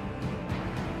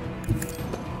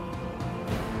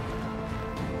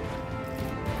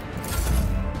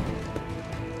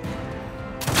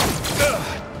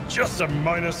 Just a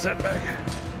minor setback.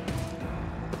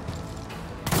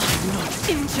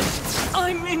 injured.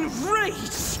 I'm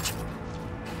enraged.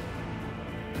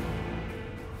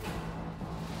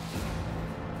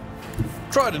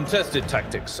 Tried and tested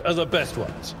tactics are the best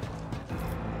ones.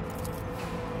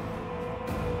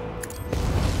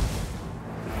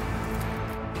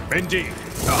 Indeed.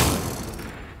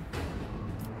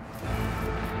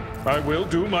 I will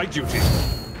do my duty.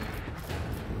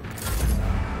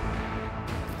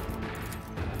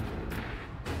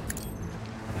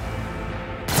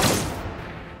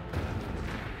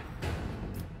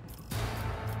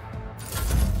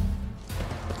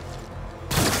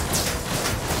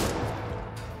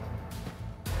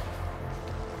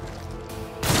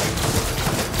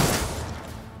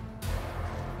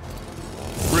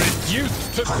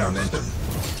 Reduced to momentum.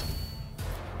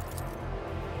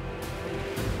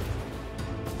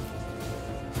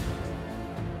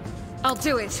 I'll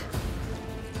do it.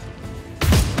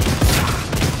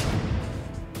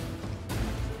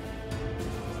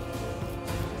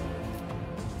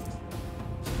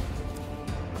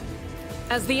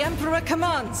 As the Emperor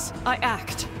commands, I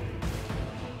act.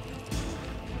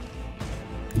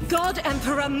 God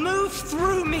Emperor, move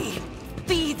through me!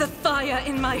 Be the fire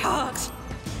in my heart!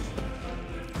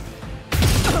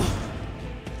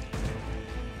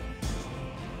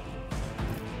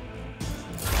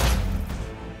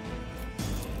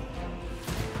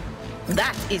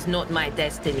 That is not my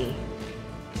destiny.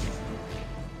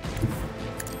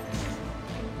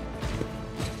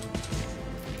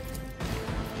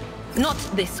 Not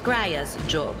the Scryer's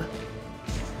job.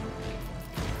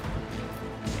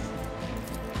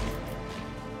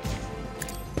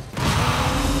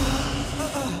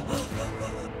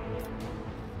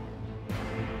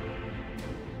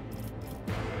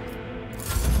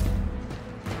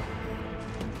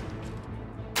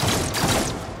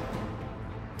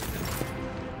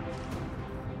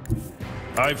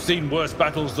 I've seen worse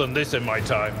battles than this in my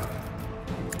time.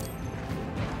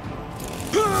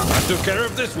 I took care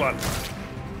of this one.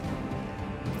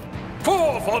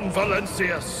 Forth on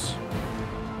Valencius!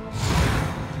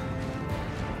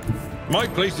 My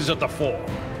place is at the fore.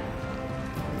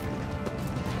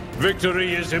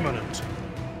 Victory is imminent.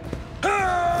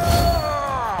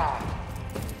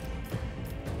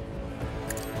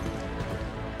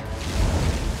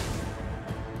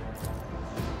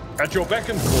 At your beck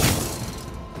and call.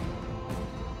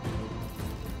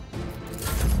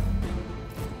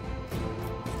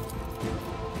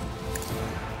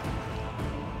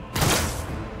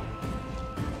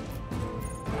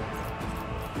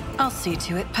 I'll see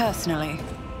to it personally.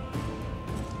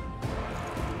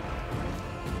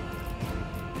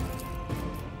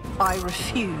 I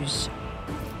refuse.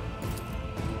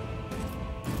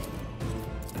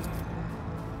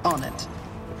 On it.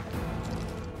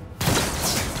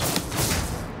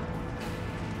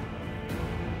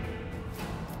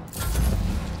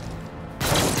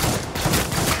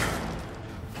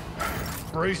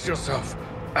 Brace yourself,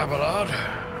 Abelard.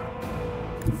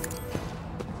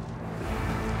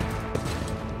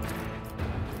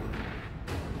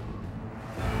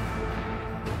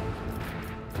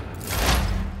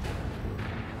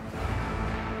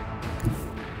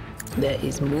 There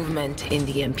is movement in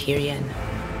the Empyrean.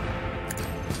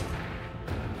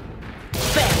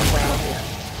 Farewell.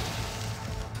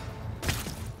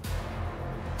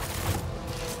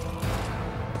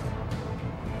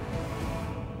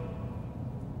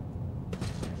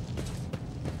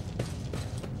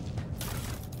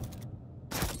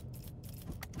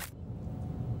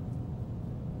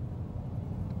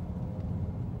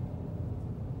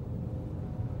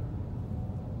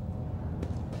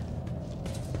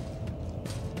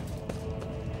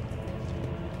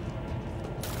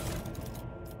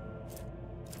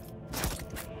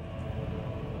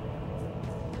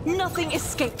 Nothing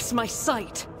escapes my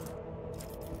sight.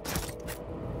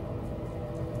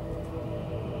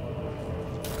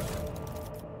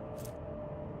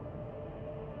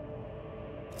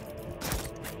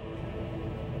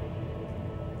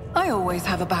 I always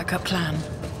have a backup plan.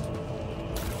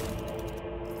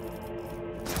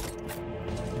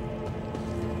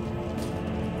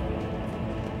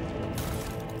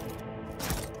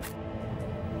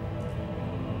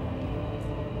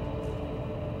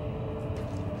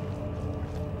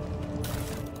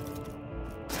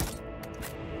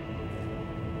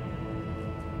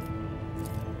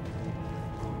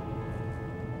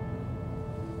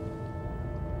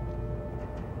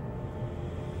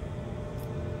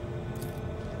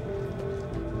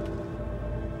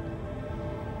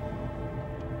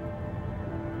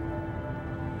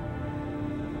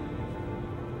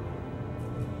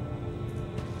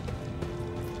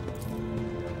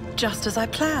 Just as I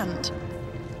planned.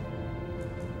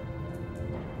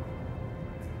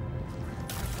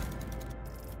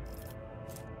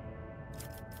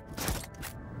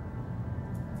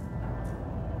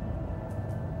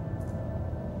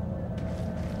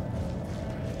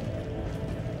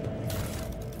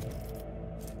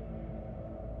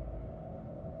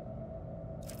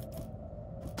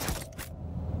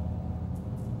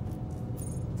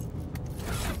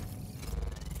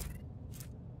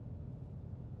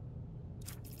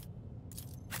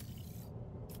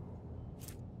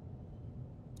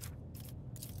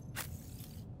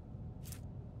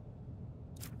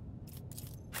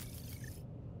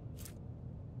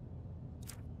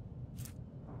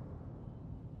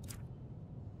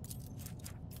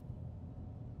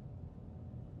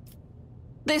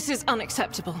 This is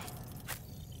unacceptable.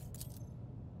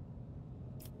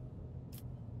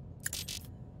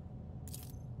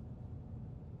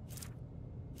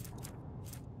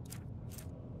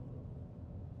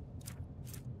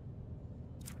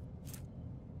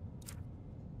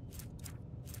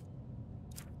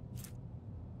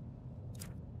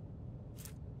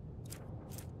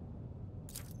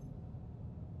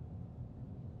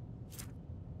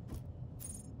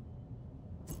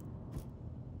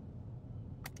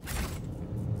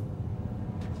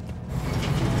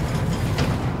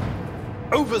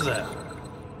 Over there!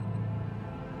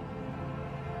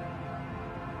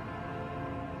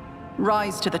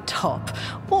 Rise to the top,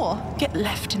 or get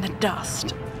left in the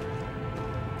dust.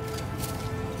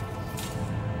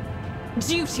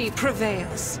 Duty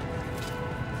prevails.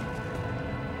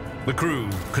 The crew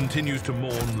continues to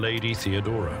mourn Lady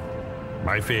Theodora.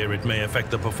 I fear it may affect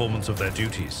the performance of their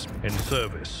duties in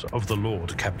service of the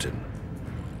Lord Captain.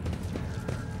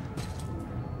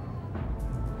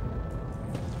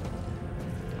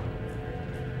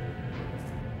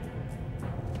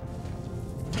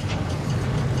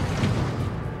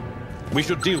 We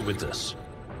should deal with this.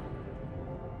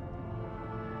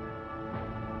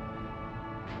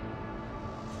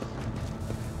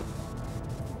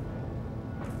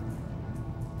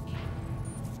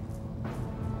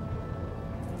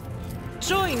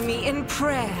 Join me in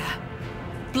prayer.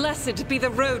 Blessed be the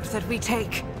road that we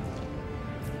take.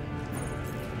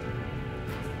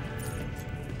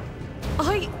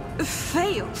 I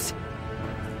failed.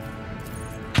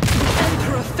 The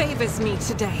Emperor favors me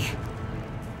today.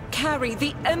 Carry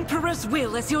the Emperor's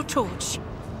will as your torch.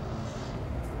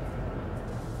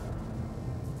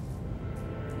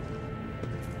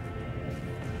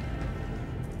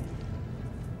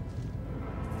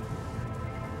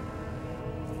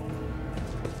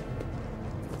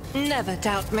 Never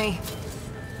doubt me.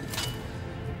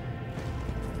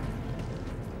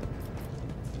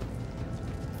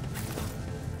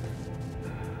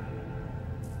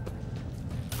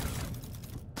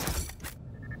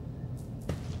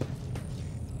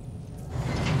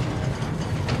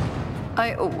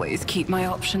 I always keep my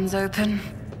options open.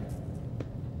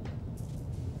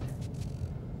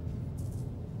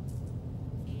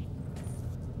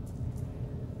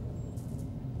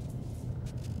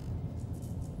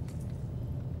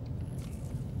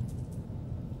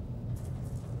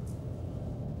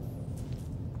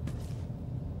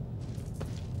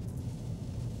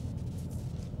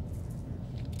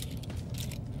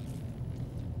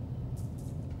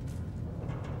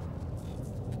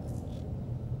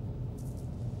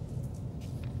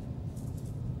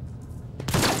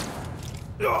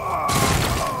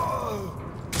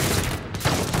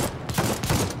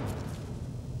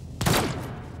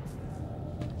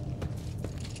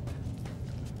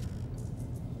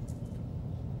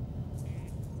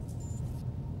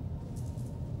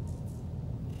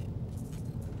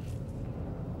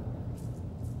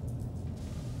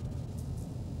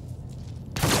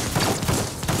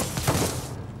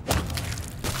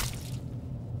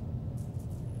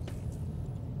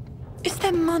 Is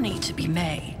there money to be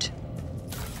made?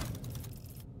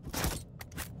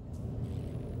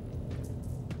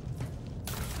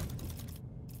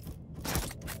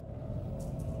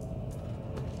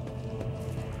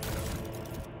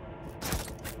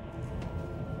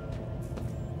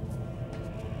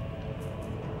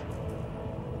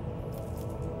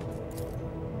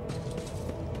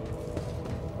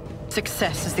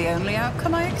 Success is the only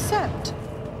outcome I accept.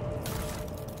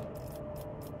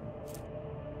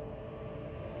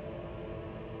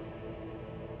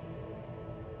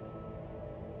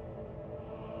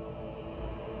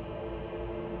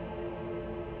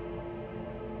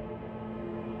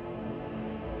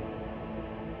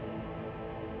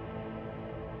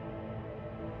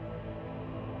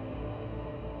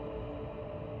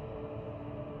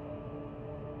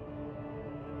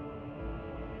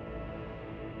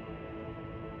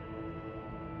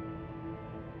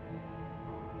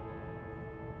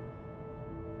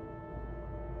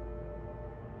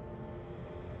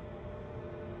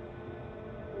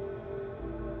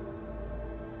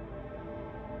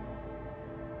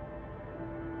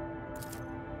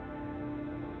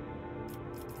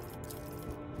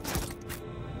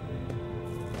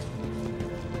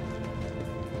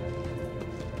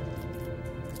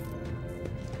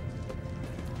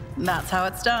 That's how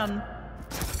it's done.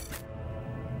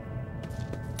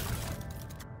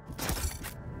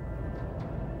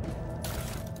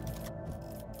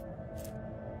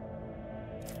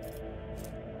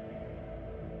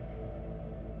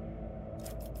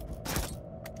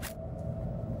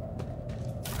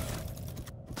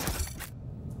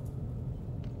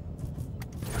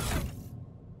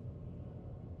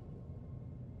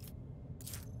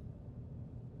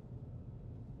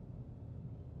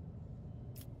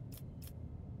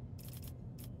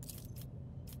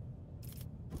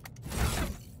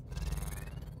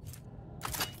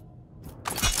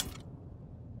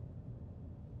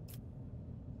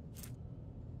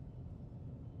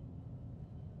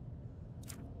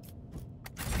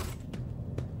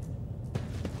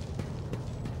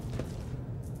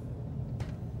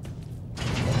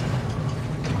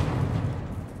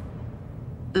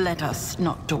 Let us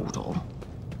not dawdle.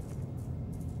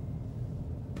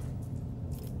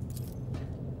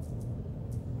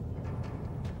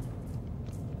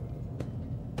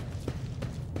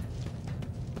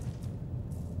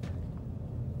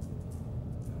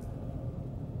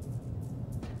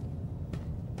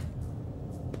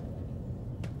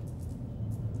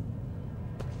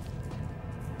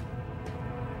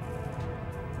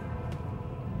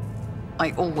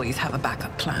 I always have a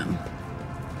backup plan.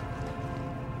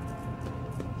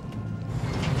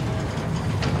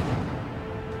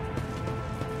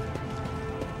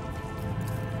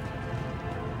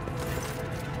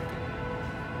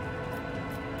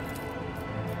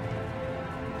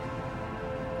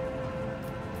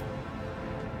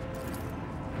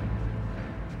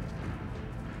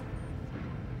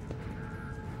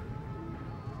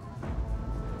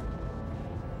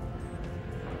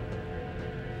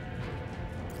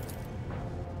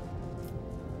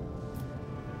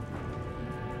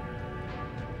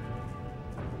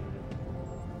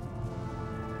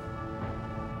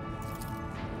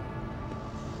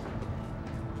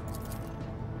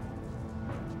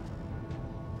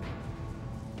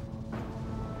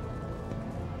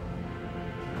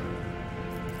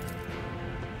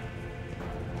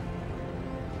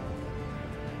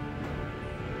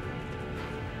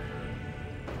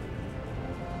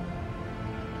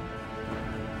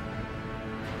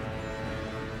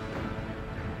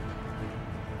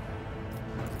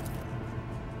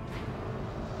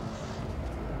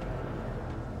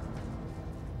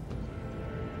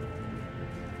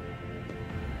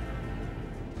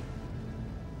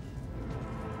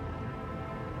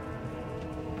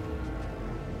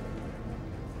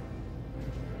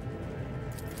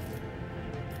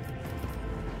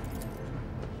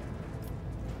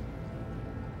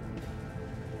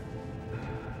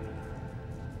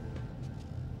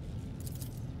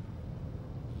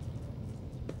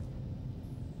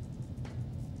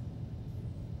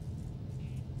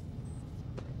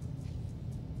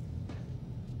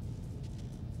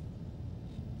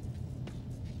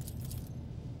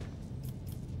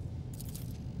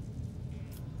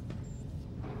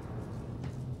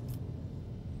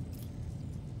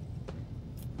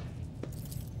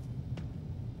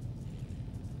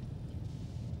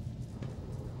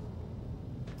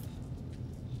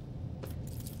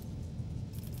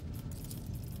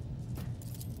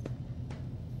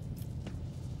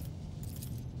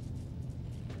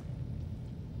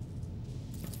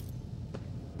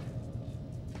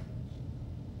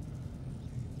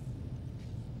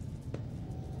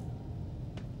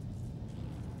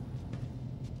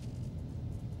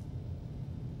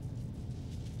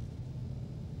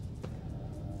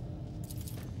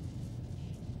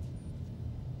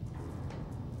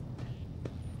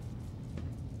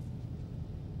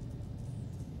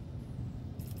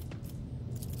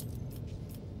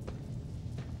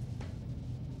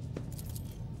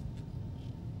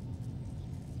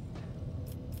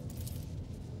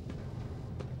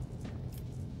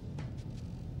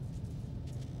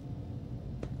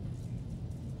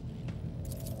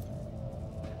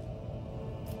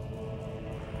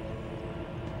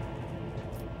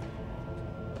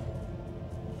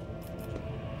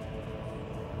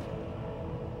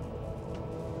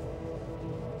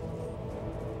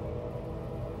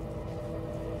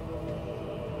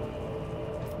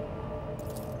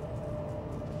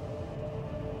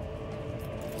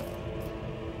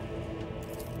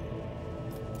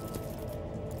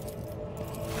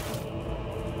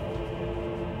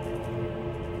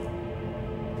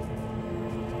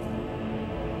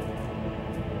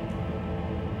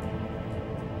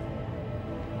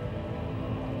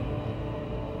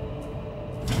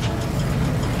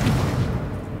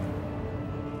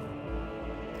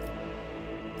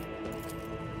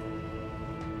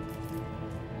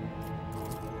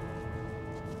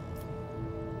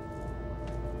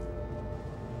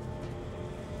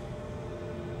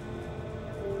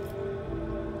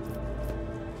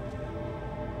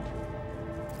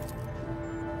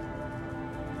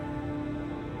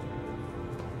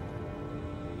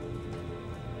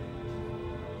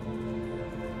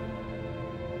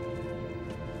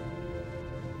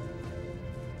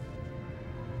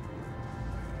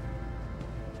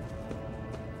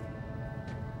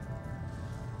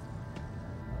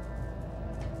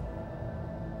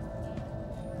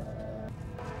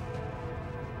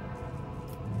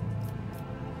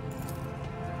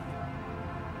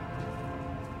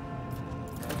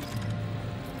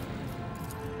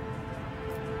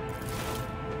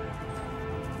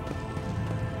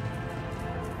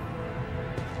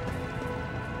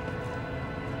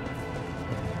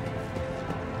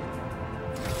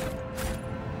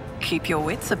 keep your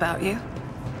wits about you.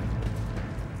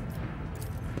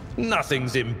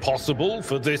 Nothing's impossible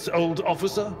for this old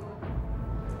officer.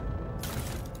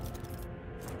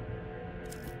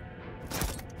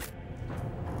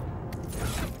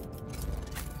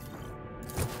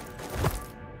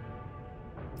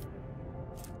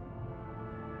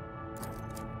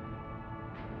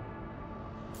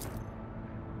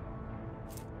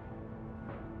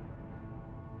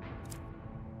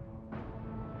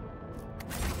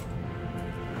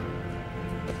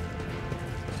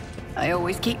 I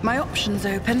always keep my options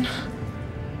open.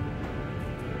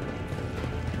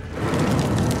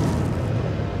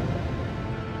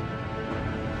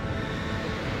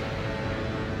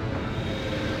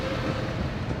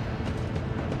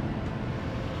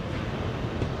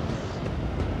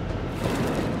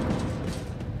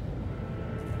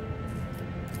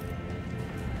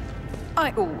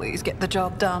 I always get the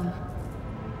job done.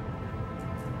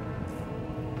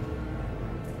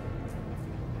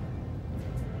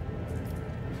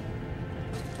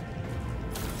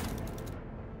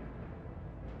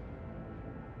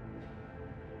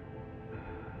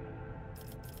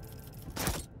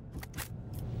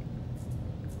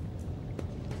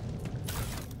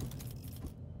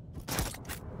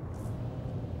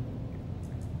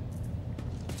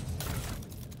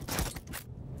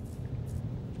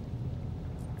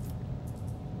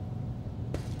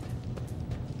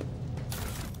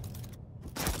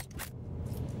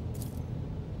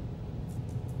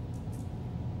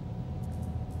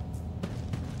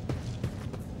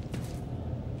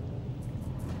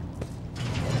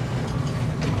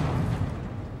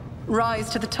 Rise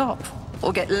to the top,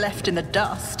 or get left in the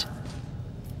dust.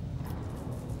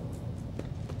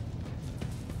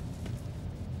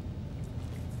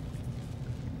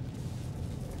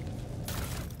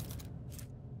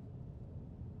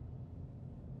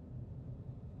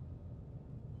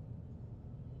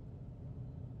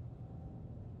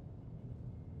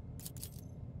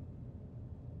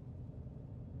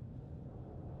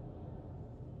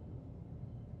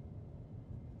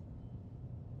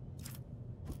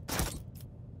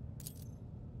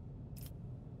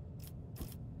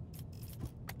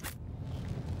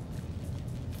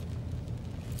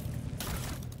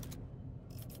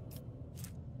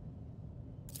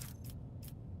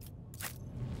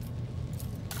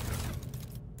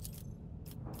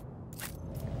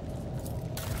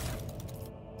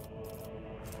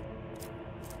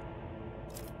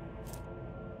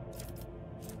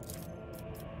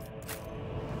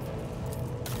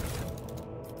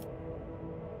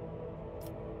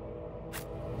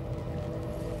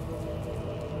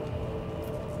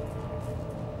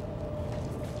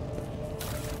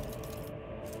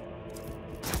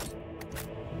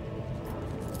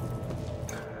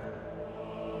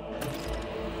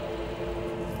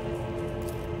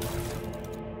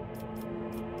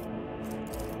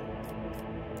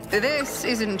 This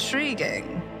is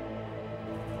intriguing.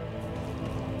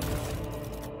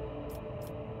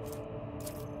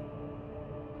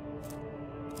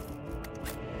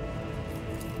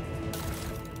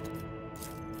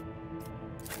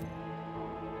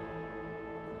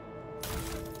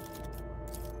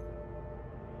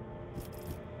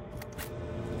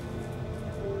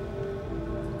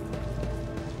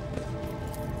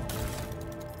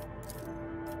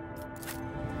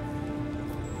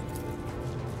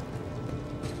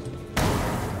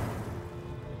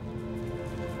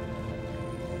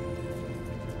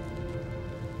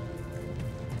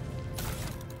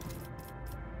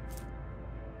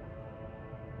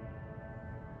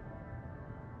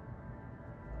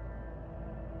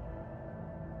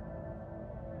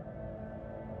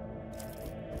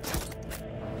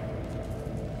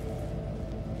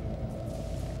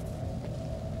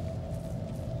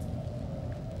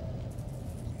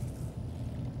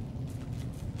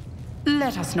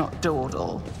 Let us not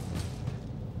dawdle.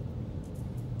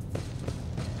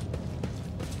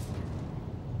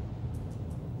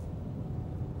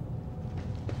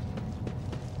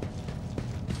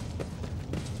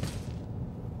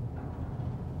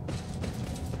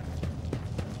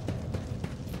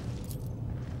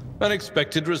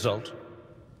 Unexpected result.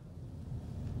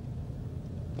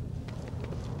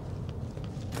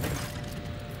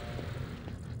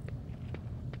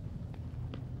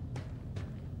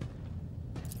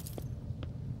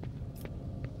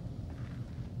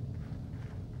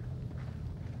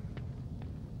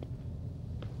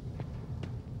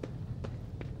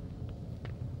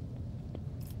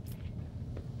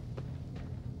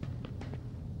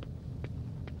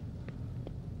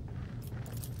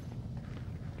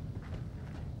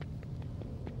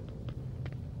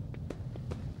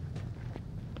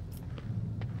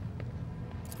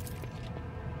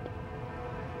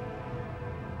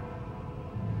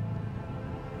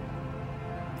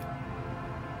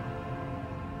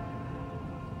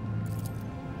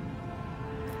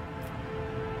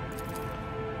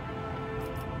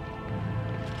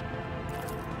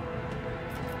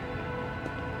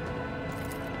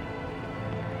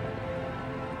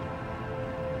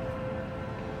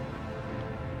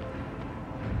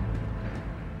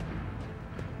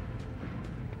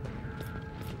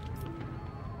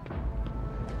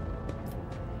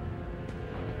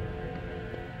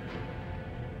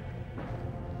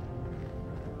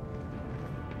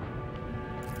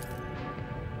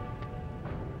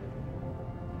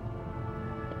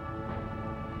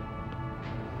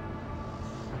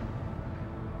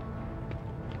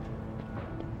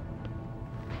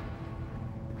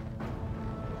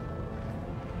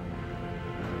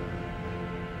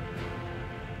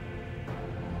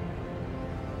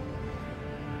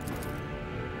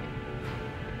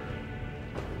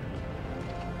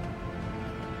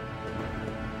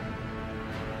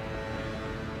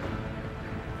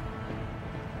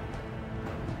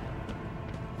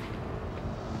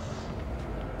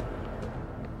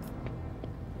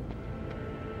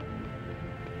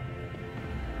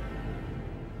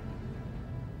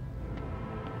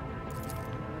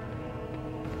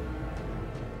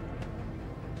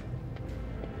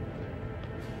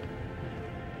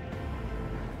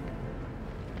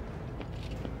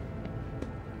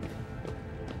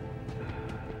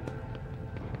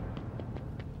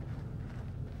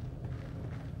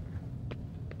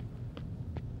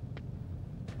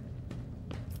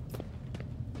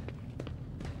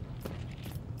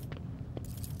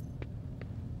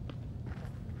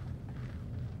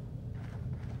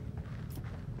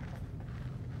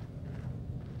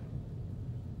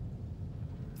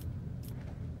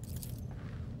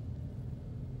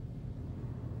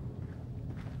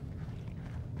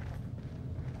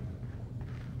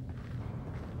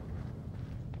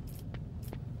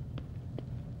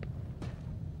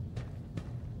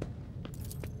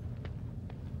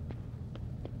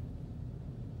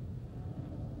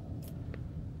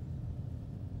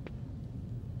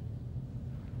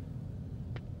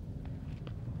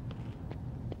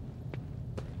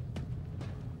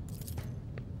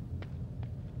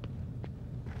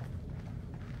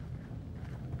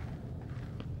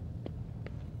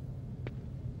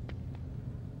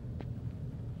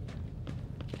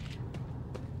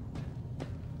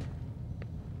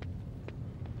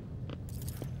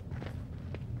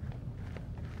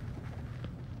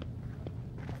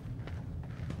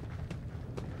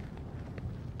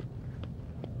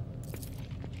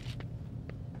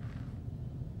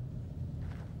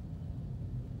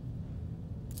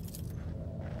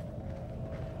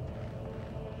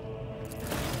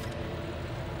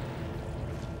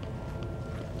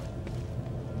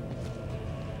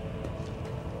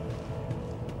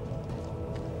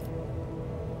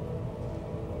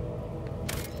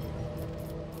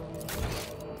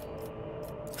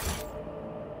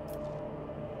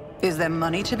 Is there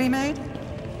money to be made?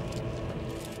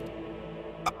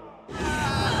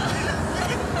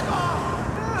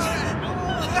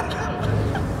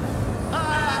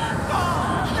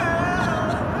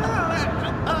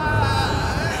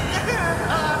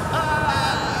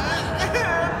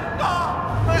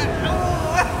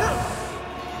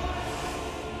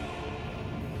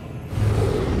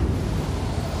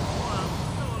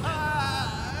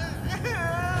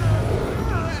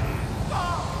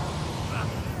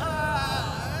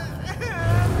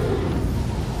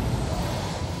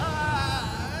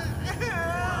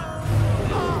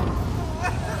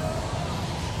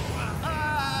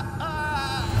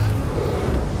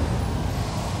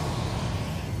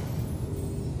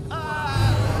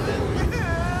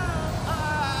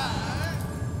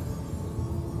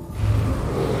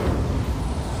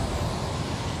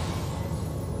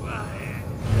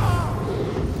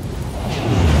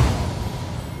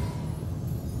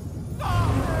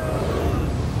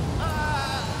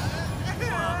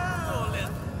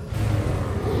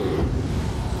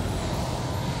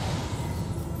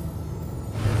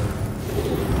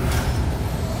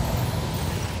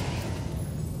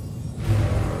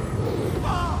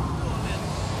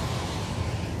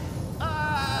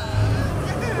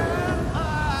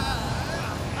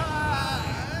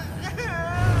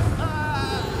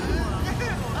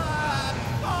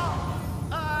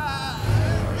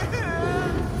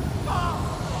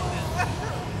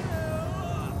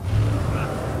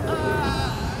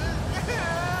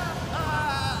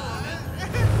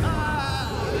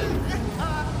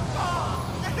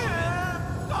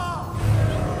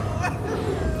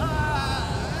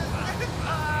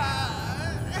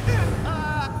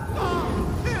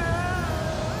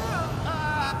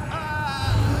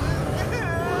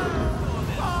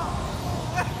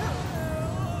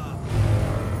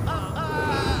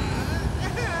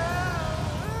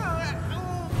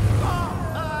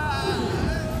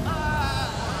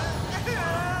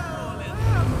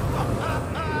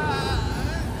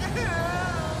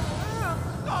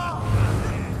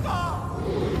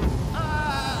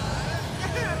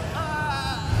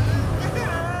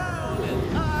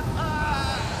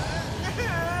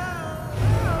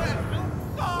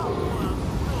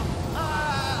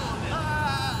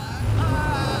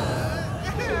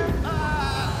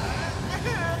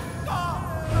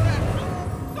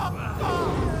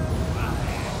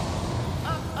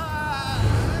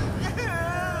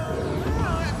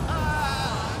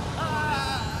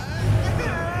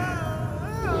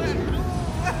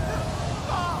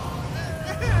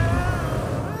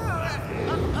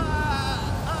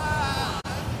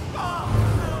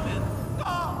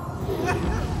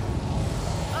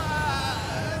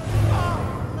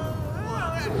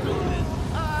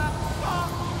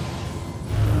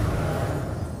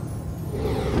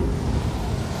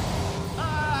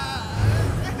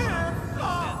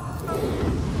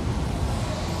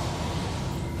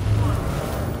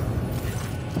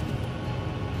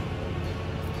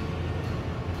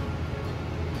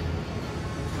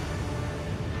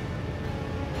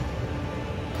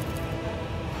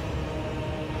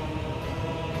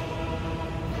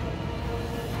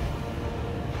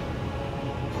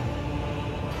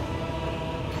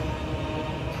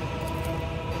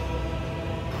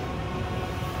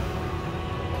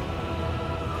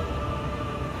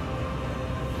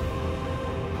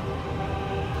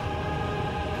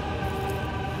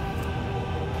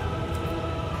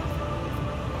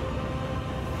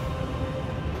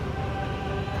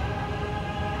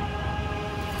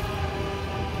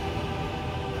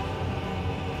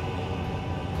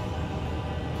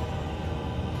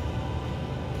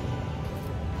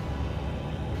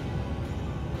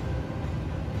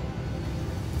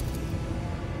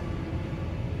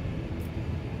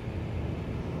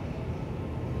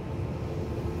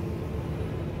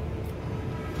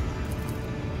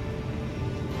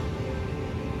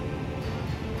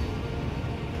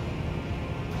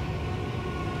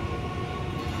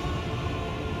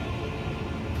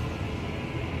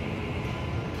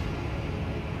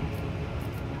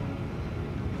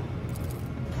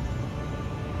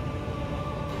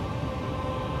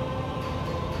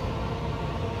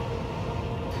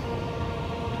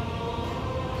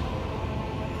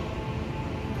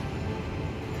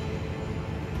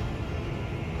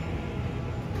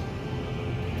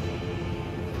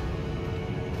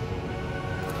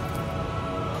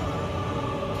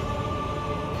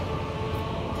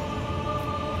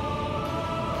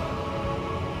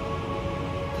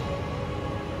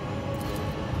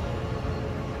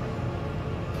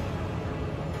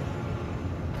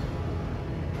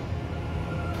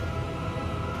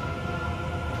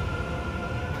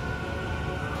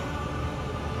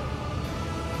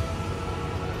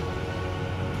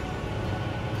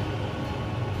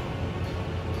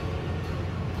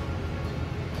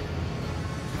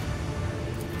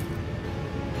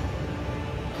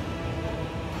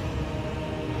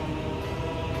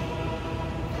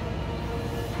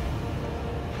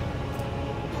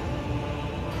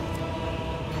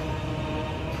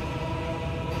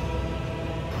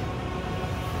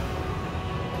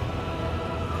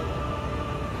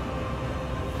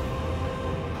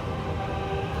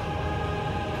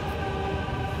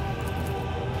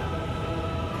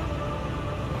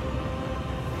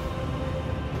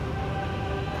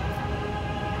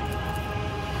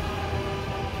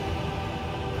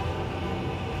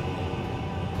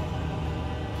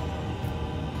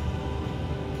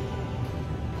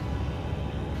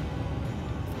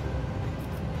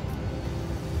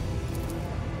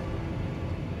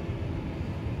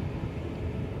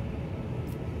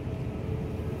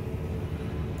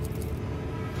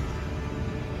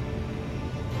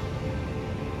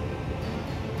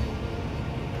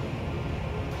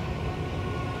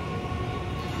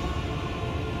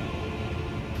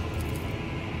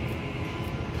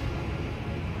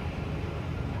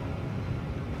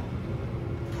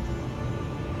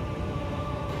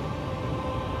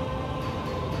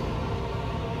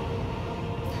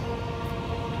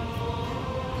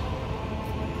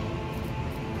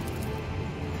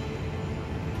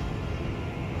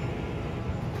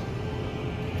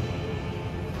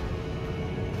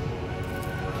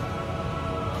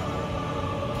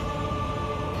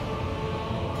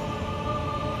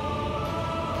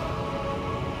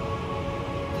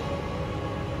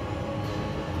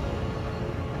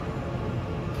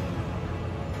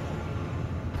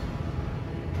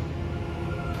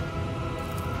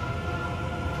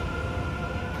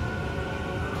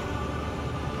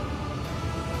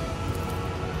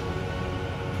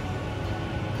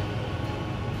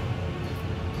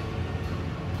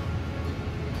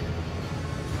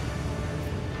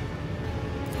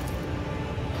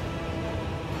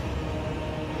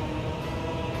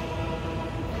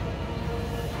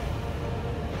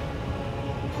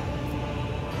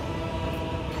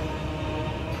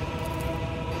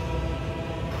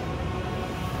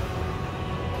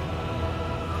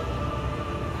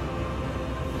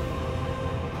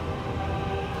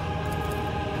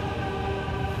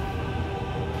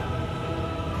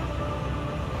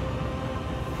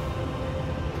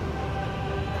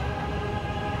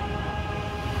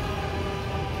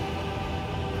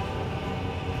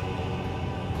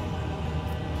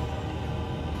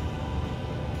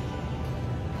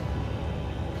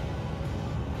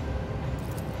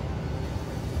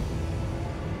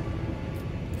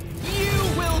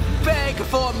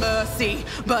 for mercy,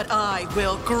 but I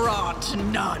will grant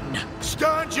none.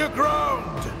 Stand your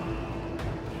ground!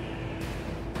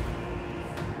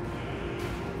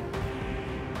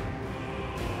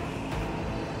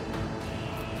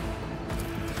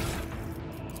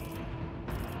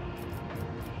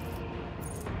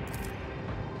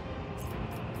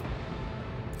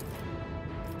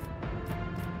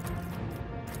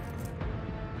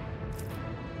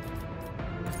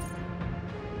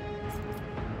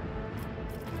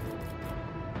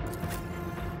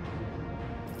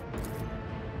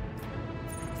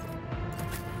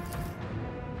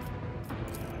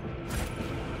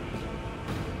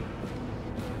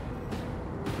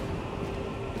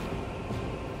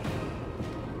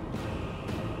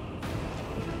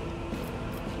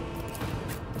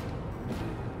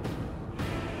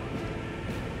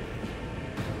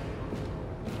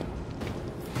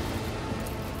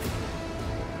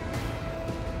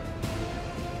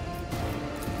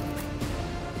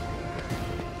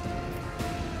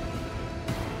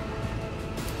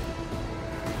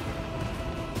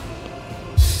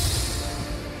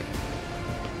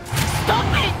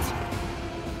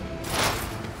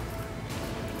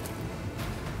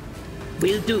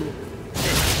 Will do.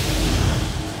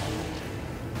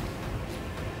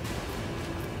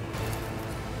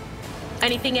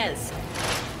 Anything else?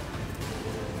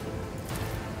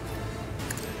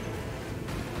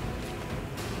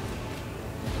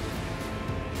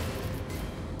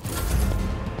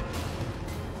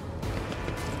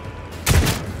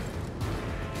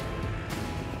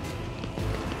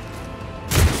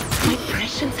 My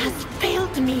prescience has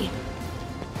failed me.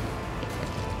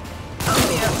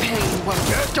 Pain won't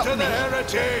stop To me. the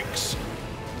heretics!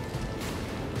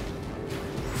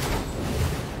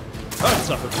 I've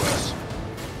suffered worse.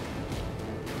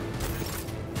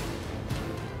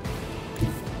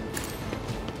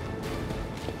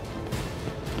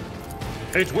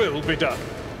 It will be done.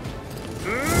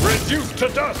 Reduced to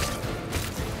dust!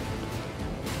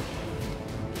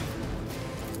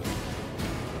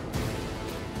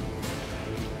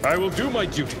 I will do my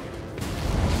duty.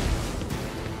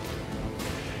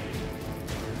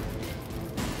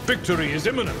 Victory is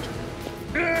imminent.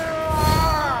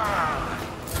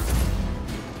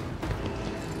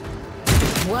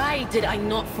 Why did I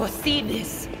not foresee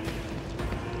this?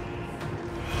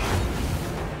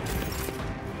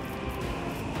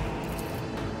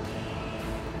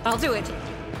 I'll do it.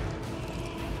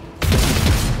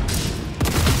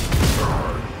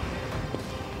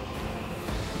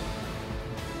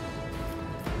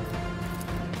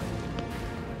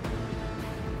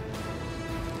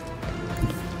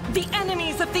 The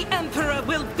enemies of the Emperor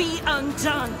will be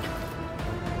undone!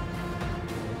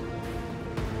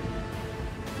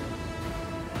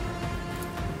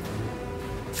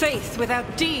 Faith without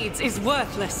deeds is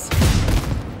worthless.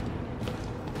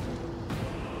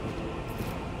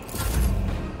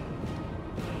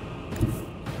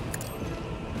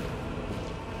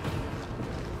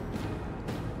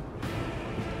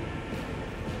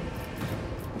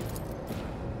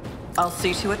 I'll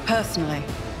see to it personally.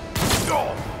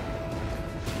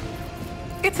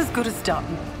 It's as good as done.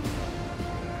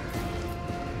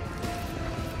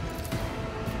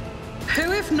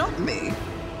 Who if not me?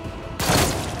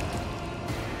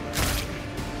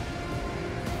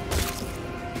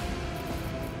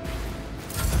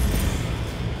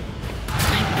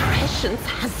 My prescience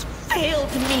has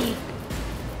failed me.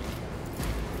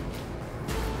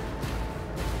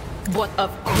 But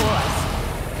of course.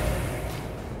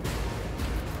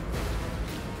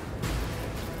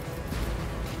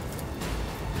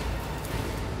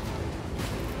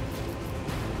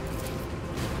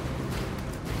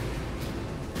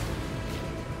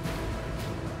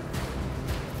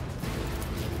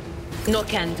 No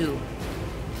can do.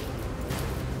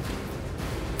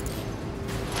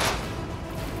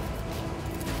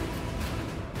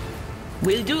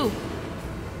 Will do.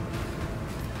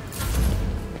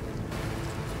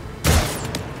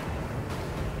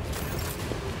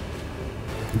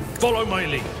 Follow my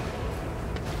lead.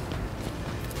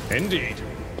 Indeed.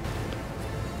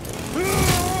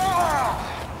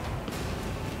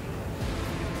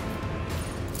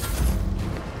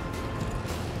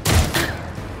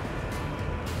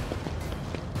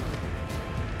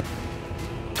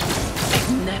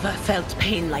 Never felt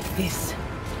pain like this.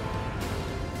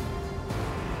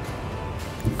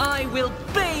 I will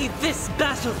bathe this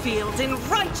battlefield in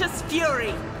righteous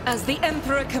fury! As the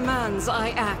Emperor commands, I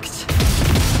act.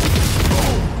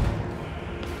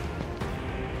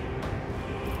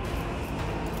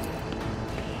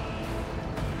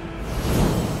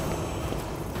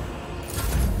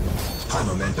 High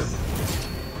momentum.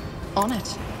 On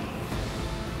it.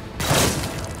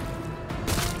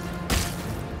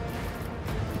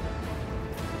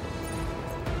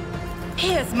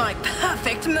 Here's my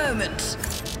perfect moment.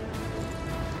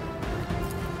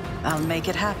 I'll make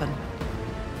it happen.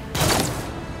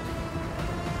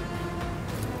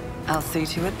 I'll see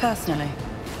to it personally.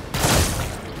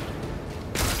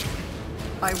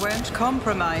 I won't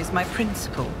compromise my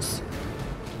principles.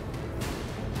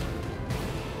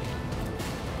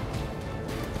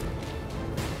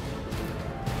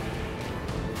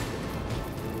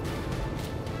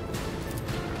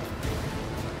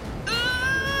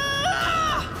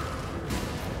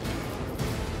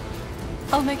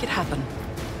 I'll make it happen.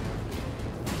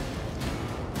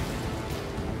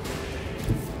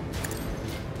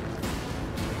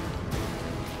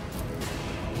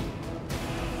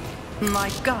 My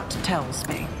gut tells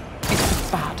me it's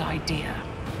a bad idea.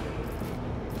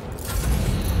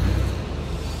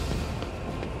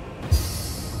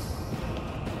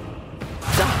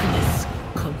 Darkness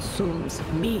consumes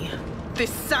me.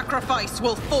 This sacrifice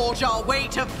will forge our way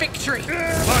to victory.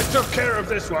 I took care of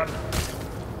this one.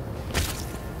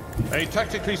 A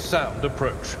tactically sound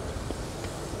approach.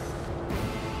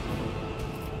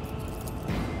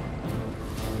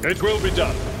 It will be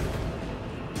done.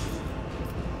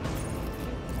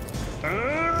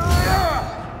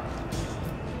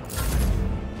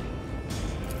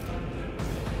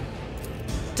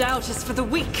 Doubt is for the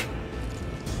weak.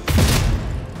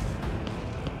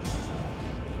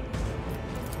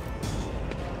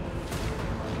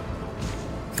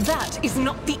 That is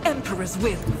not the Emperor's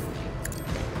will.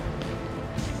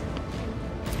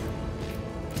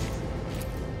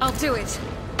 I'll do it.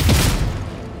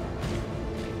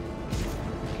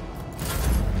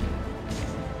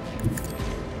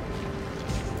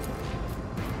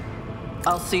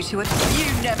 I'll see to it.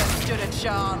 You never stood a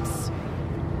chance.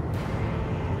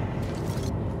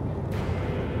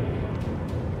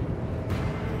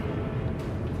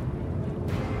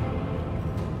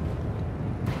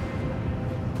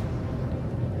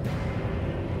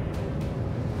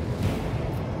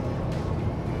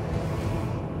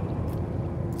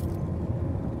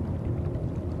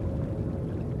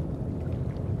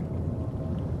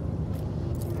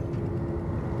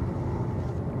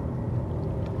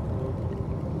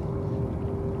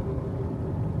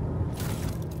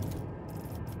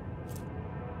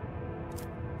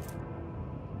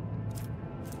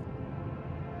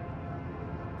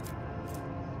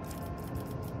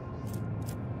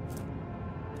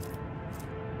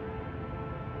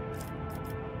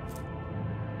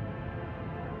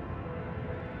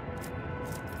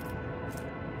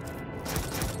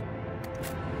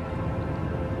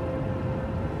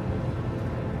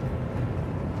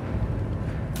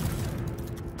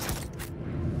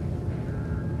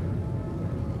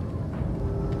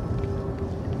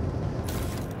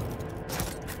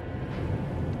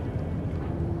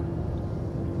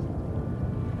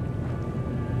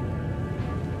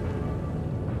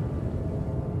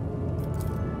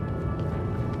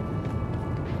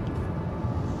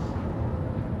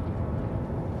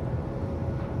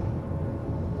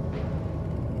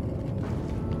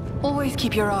 Always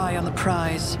keep your eye on the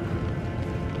prize.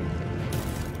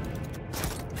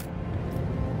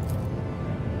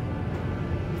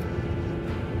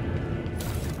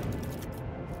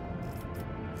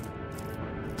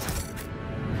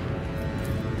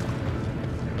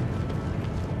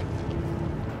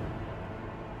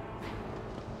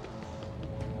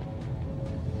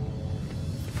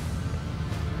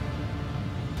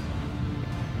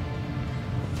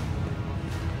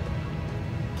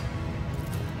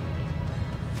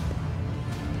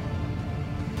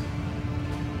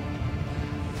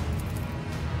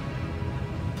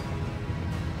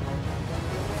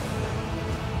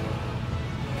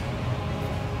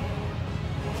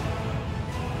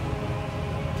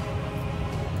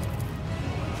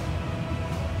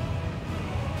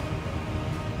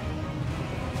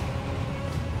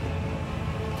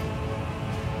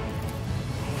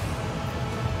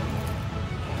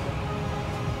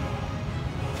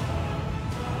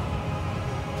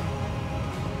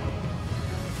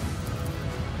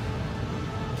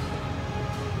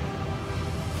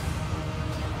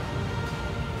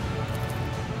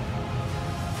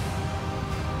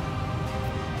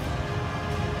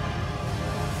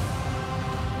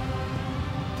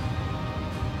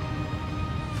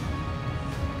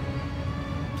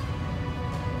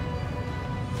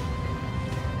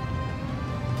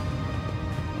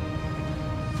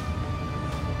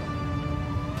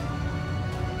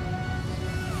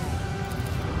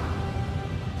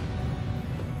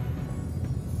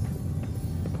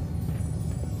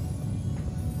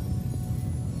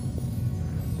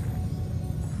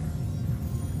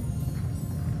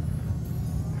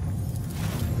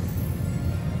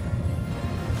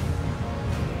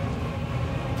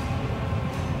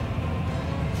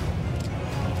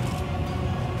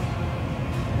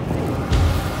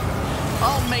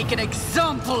 make an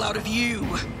example out of you!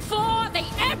 For the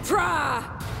Emperor!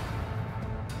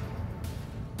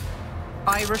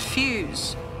 I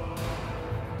refuse.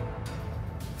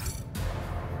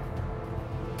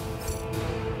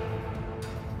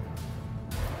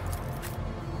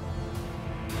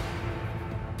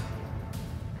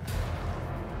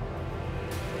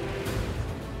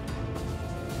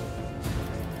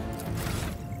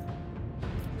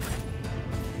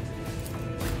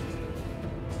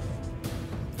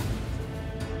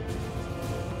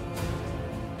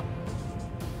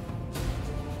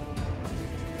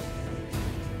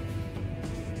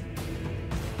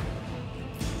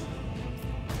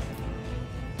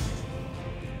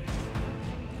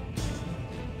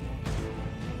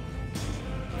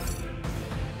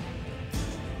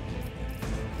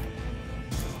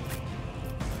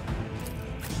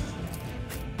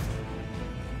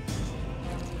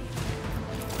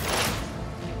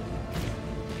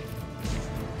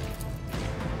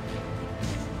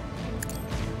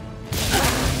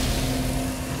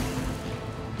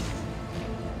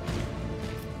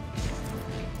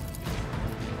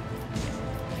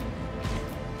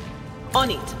 On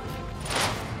it.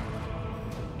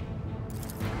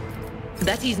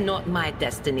 That is not my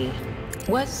destiny.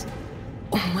 Was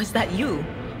that you?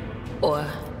 Or...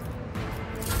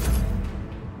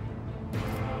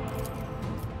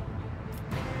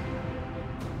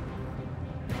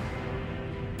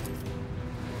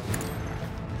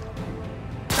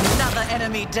 Another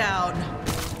enemy down.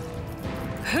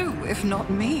 Who, if not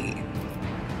me?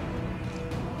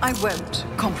 I won't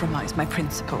compromise my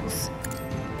principles.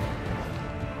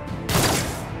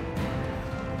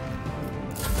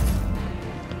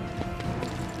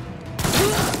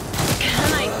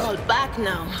 Back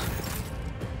now.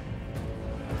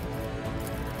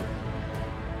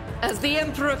 As the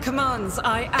Emperor commands,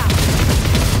 I act.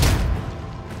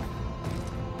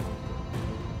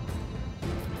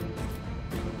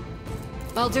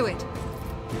 I'll do it.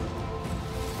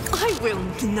 I will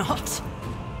not.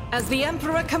 As the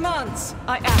Emperor commands,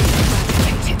 I act.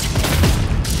 Eradicated.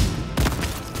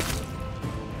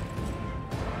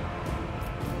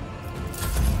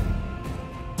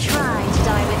 Try to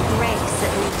die with grace,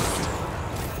 at least.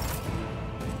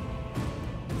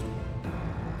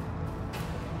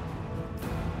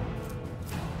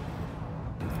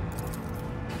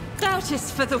 Doubt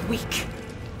is for the weak.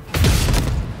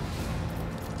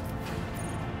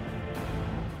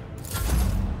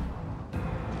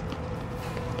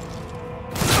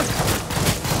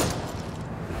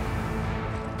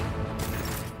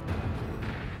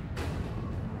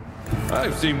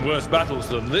 I've seen worse battles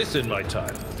than this in my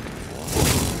time.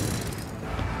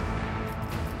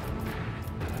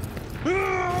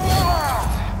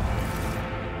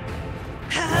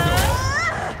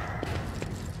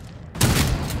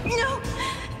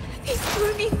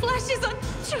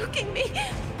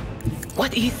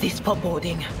 What is this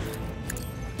foreboding?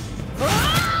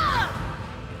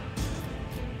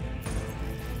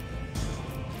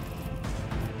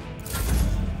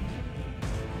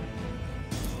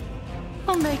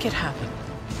 I'll make it happen.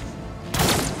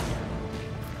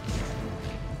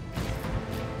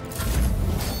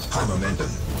 High momentum.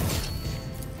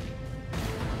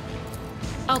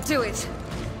 I'll do it.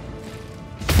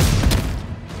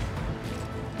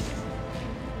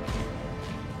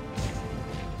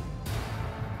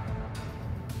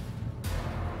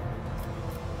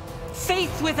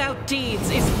 Faith without deeds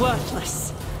is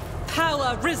worthless.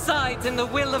 Power resides in the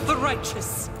will of the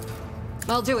righteous.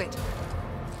 I'll do it.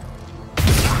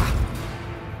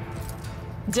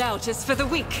 Doubt is for the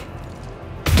weak.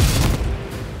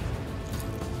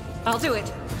 I'll do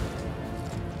it.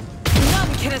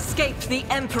 None can escape the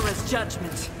Emperor's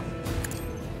judgment.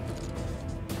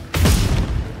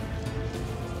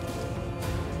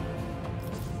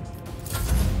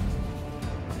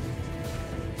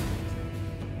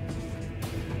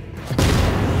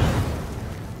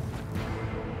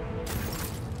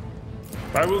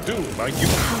 I will do my duty.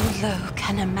 How low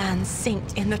can a man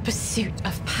sink in the pursuit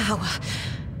of power?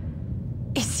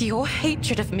 Is your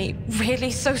hatred of me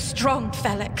really so strong,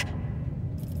 Felix?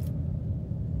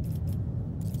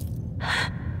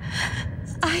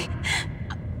 I've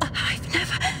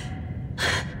never...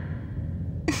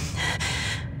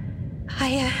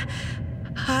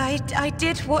 I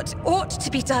did what ought to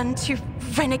be done to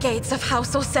renegades of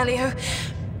House Orselio.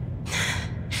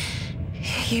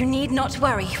 You need not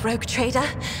worry, rogue trader.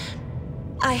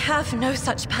 I have no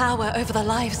such power over the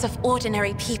lives of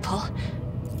ordinary people.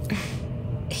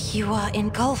 You are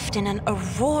engulfed in an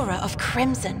aurora of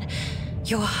crimson,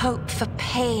 your hope for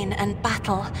pain and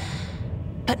battle.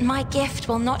 But my gift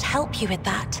will not help you with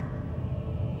that.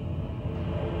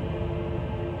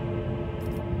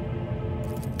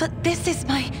 But this is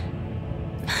my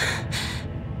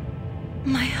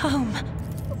home.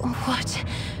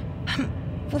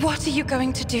 What are you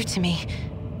going to do to me?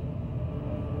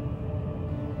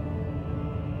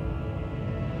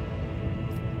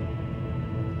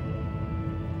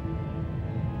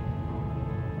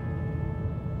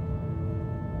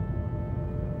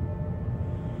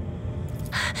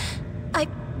 I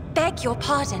beg your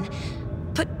pardon,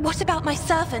 but what about my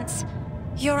servants?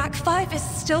 Yurak 5 is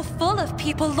still full of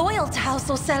people loyal to House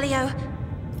Orselio.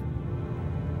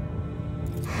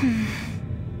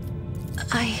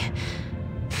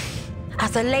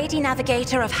 As a Lady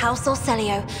Navigator of House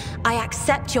Orselio, I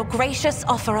accept your gracious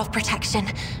offer of protection.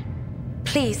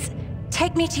 Please,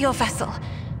 take me to your vessel.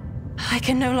 I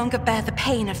can no longer bear the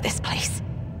pain of this place.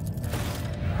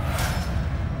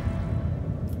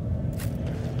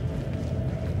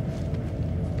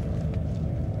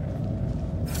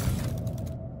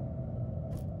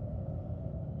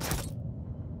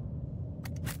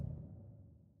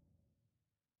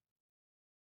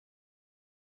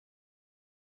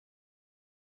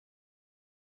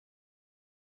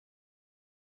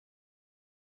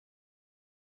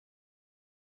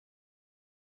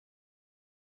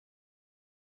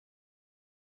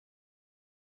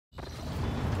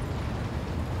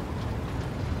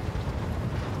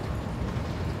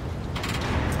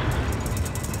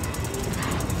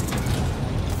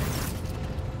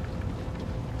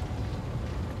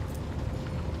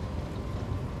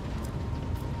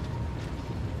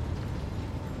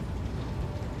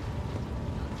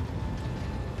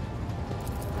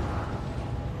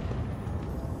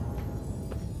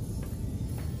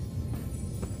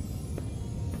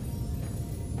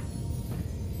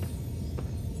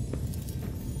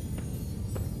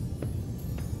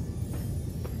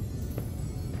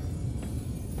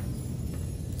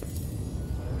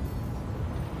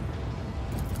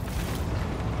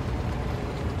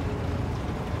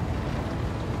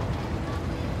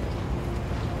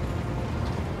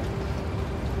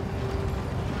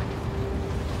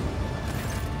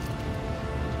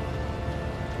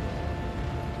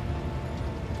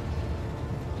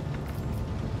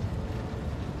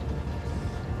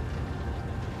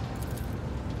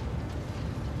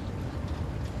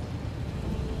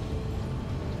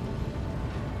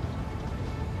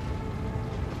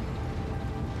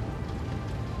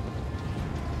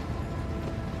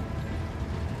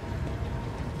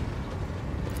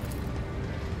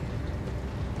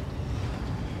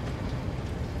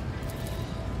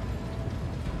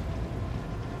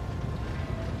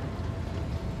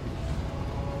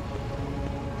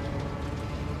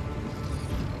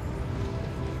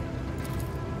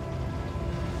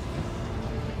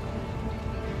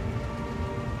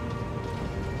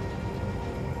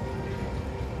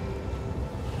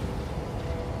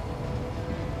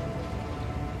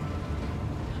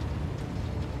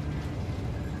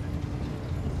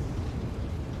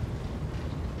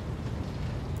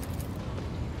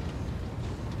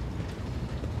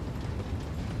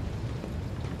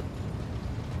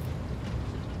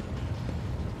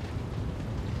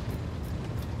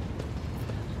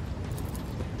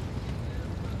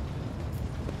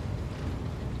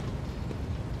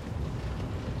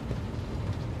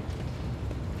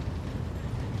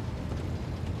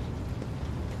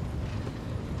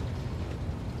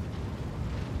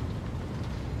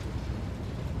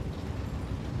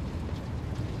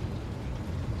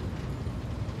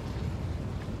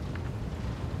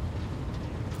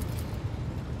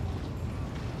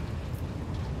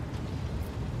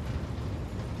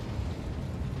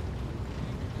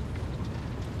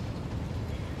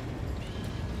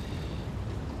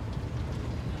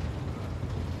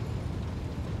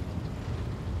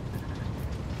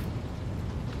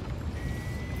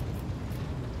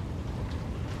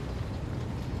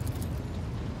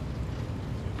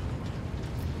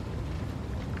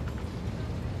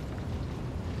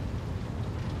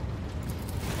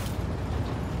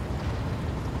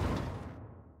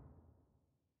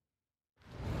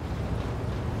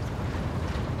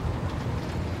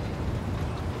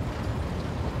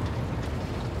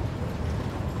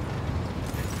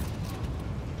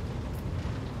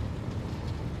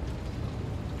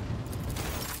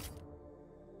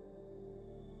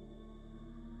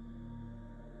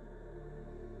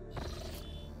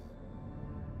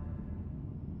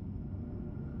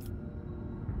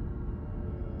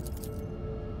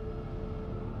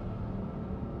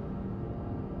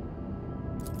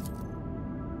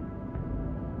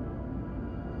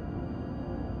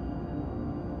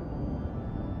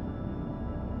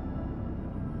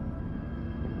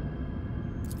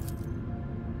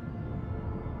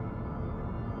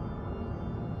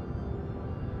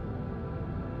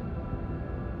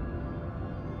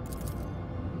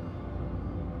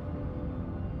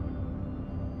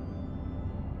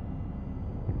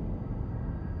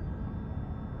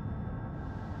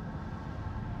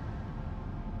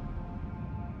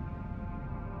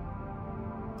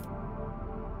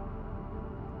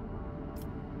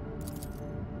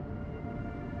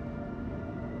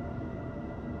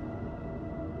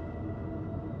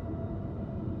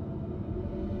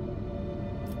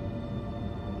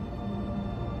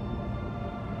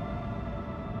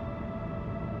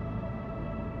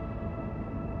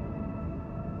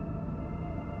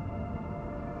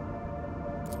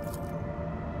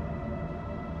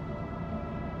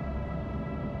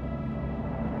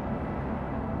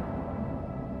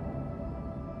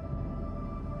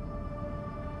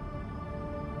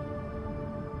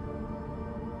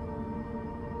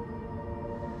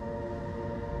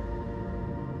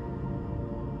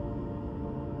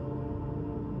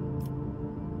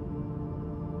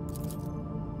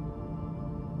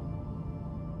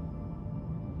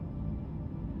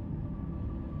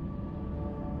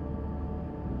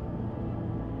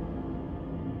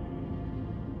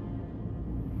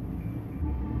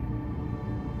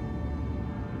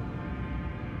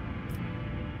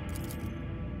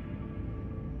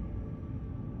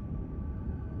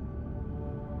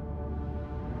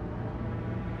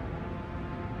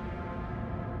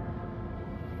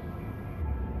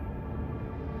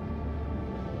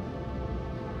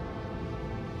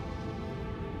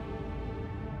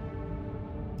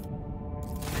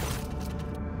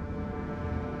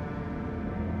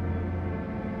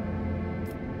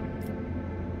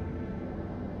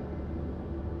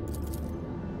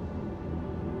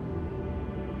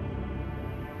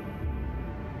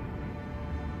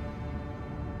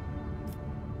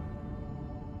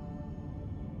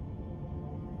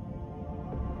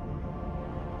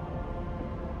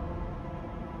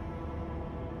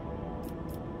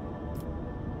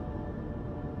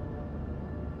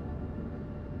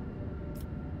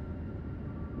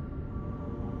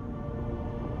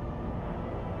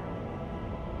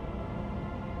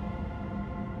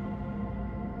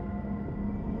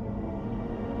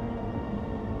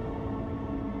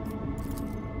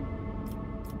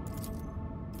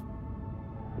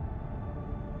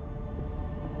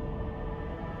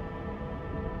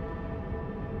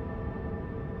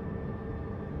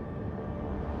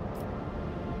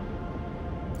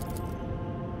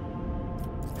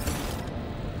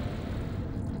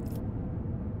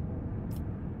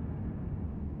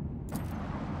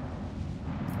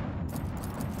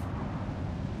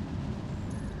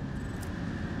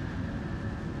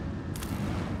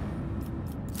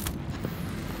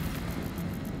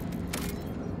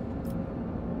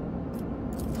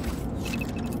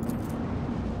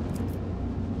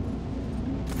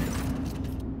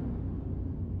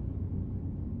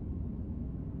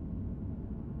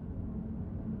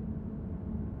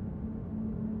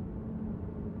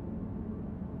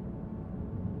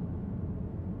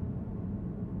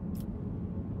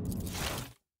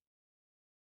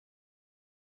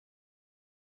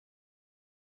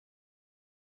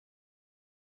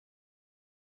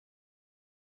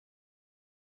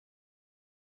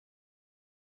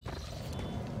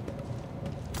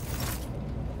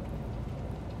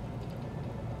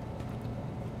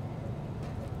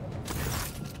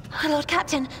 Lord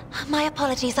Captain, my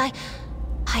apologies. I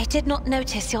did not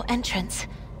notice your entrance.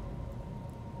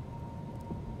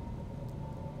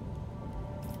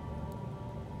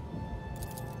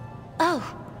 Oh,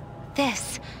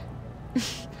 this.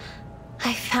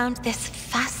 I found this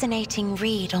fascinating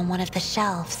read on one of the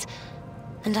shelves.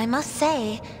 And I must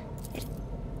say,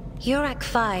 Urak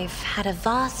 5 had a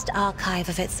vast archive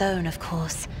of its own, of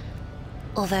course.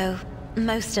 Although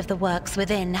most of the works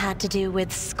within had to do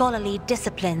with scholarly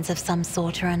disciplines of some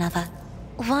sort or another.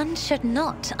 One should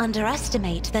not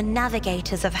underestimate the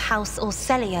navigators of House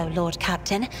Orselio, Lord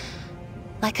Captain.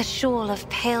 Like a shawl of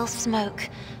pale smoke,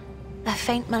 a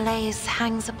faint malaise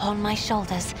hangs upon my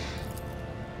shoulders.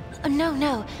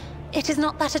 No, it is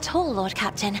not that at all, Lord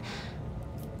Captain.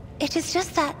 It is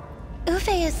just that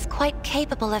Uwe is quite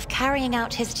capable of carrying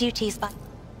out his duties by...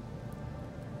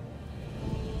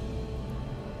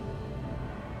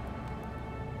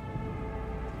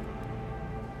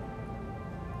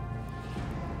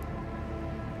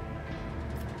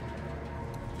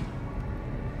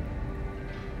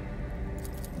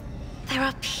 There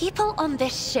are people on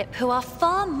this ship who are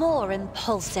far more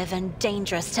impulsive and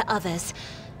dangerous to others,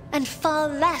 and far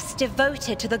less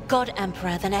devoted to the God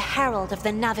Emperor than a herald of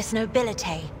the Navis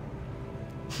nobility.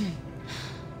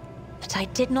 But I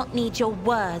did not need your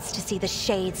words to see the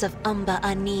shades of umber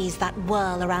unease that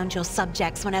whirl around your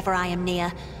subjects whenever I am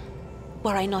near.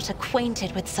 Were I not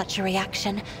acquainted with such a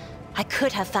reaction, I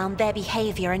could have found their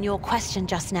behavior in your question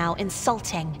just now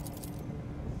insulting.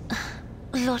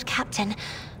 Lord Captain,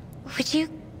 would you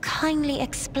kindly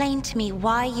explain to me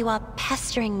why you are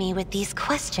pestering me with these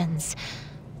questions?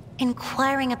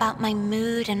 Inquiring about my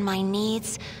mood and my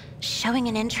needs, showing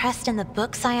an interest in the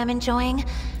books I am enjoying?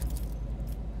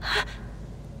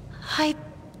 I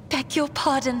beg your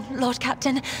pardon, Lord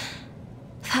Captain.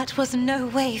 That was no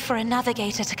way for a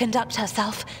navigator to conduct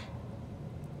herself.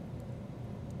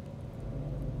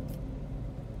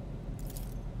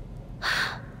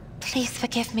 Please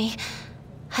forgive me.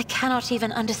 I cannot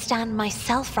even understand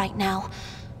myself right now.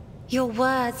 Your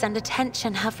words and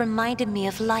attention have reminded me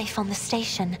of life on the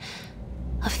station,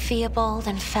 of Theobald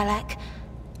and Felek.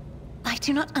 I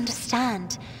do not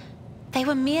understand. They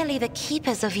were merely the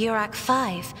keepers of Urak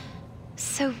 5.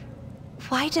 So,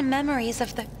 why do memories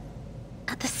of the...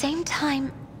 At the same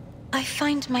time, I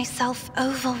find myself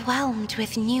overwhelmed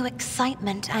with new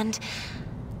excitement and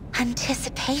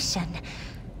anticipation.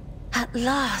 At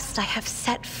last, I have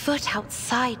set foot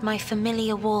outside my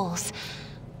familiar walls,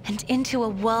 and into a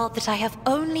world that I have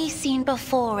only seen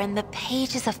before in the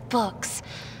pages of books.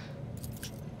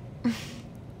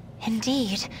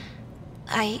 Indeed,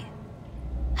 I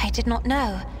did not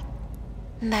know.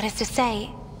 That is to say,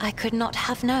 I could not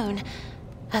have known,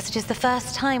 as it is the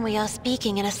first time we are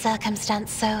speaking in a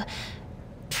circumstance so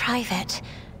private.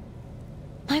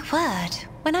 My word,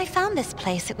 when I found this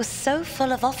place, it was so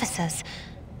full of officers.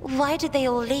 Why did they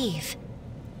all leave?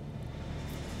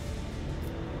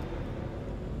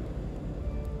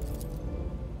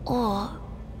 Or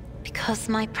because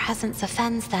my presence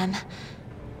offends them.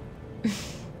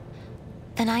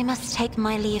 Then I must take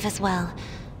my leave as well.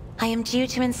 I am due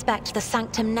to inspect the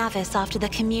Sanctum Navis after the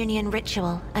communion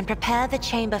ritual and prepare the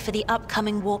chamber for the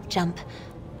upcoming warp jump.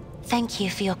 Thank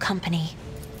you for your company.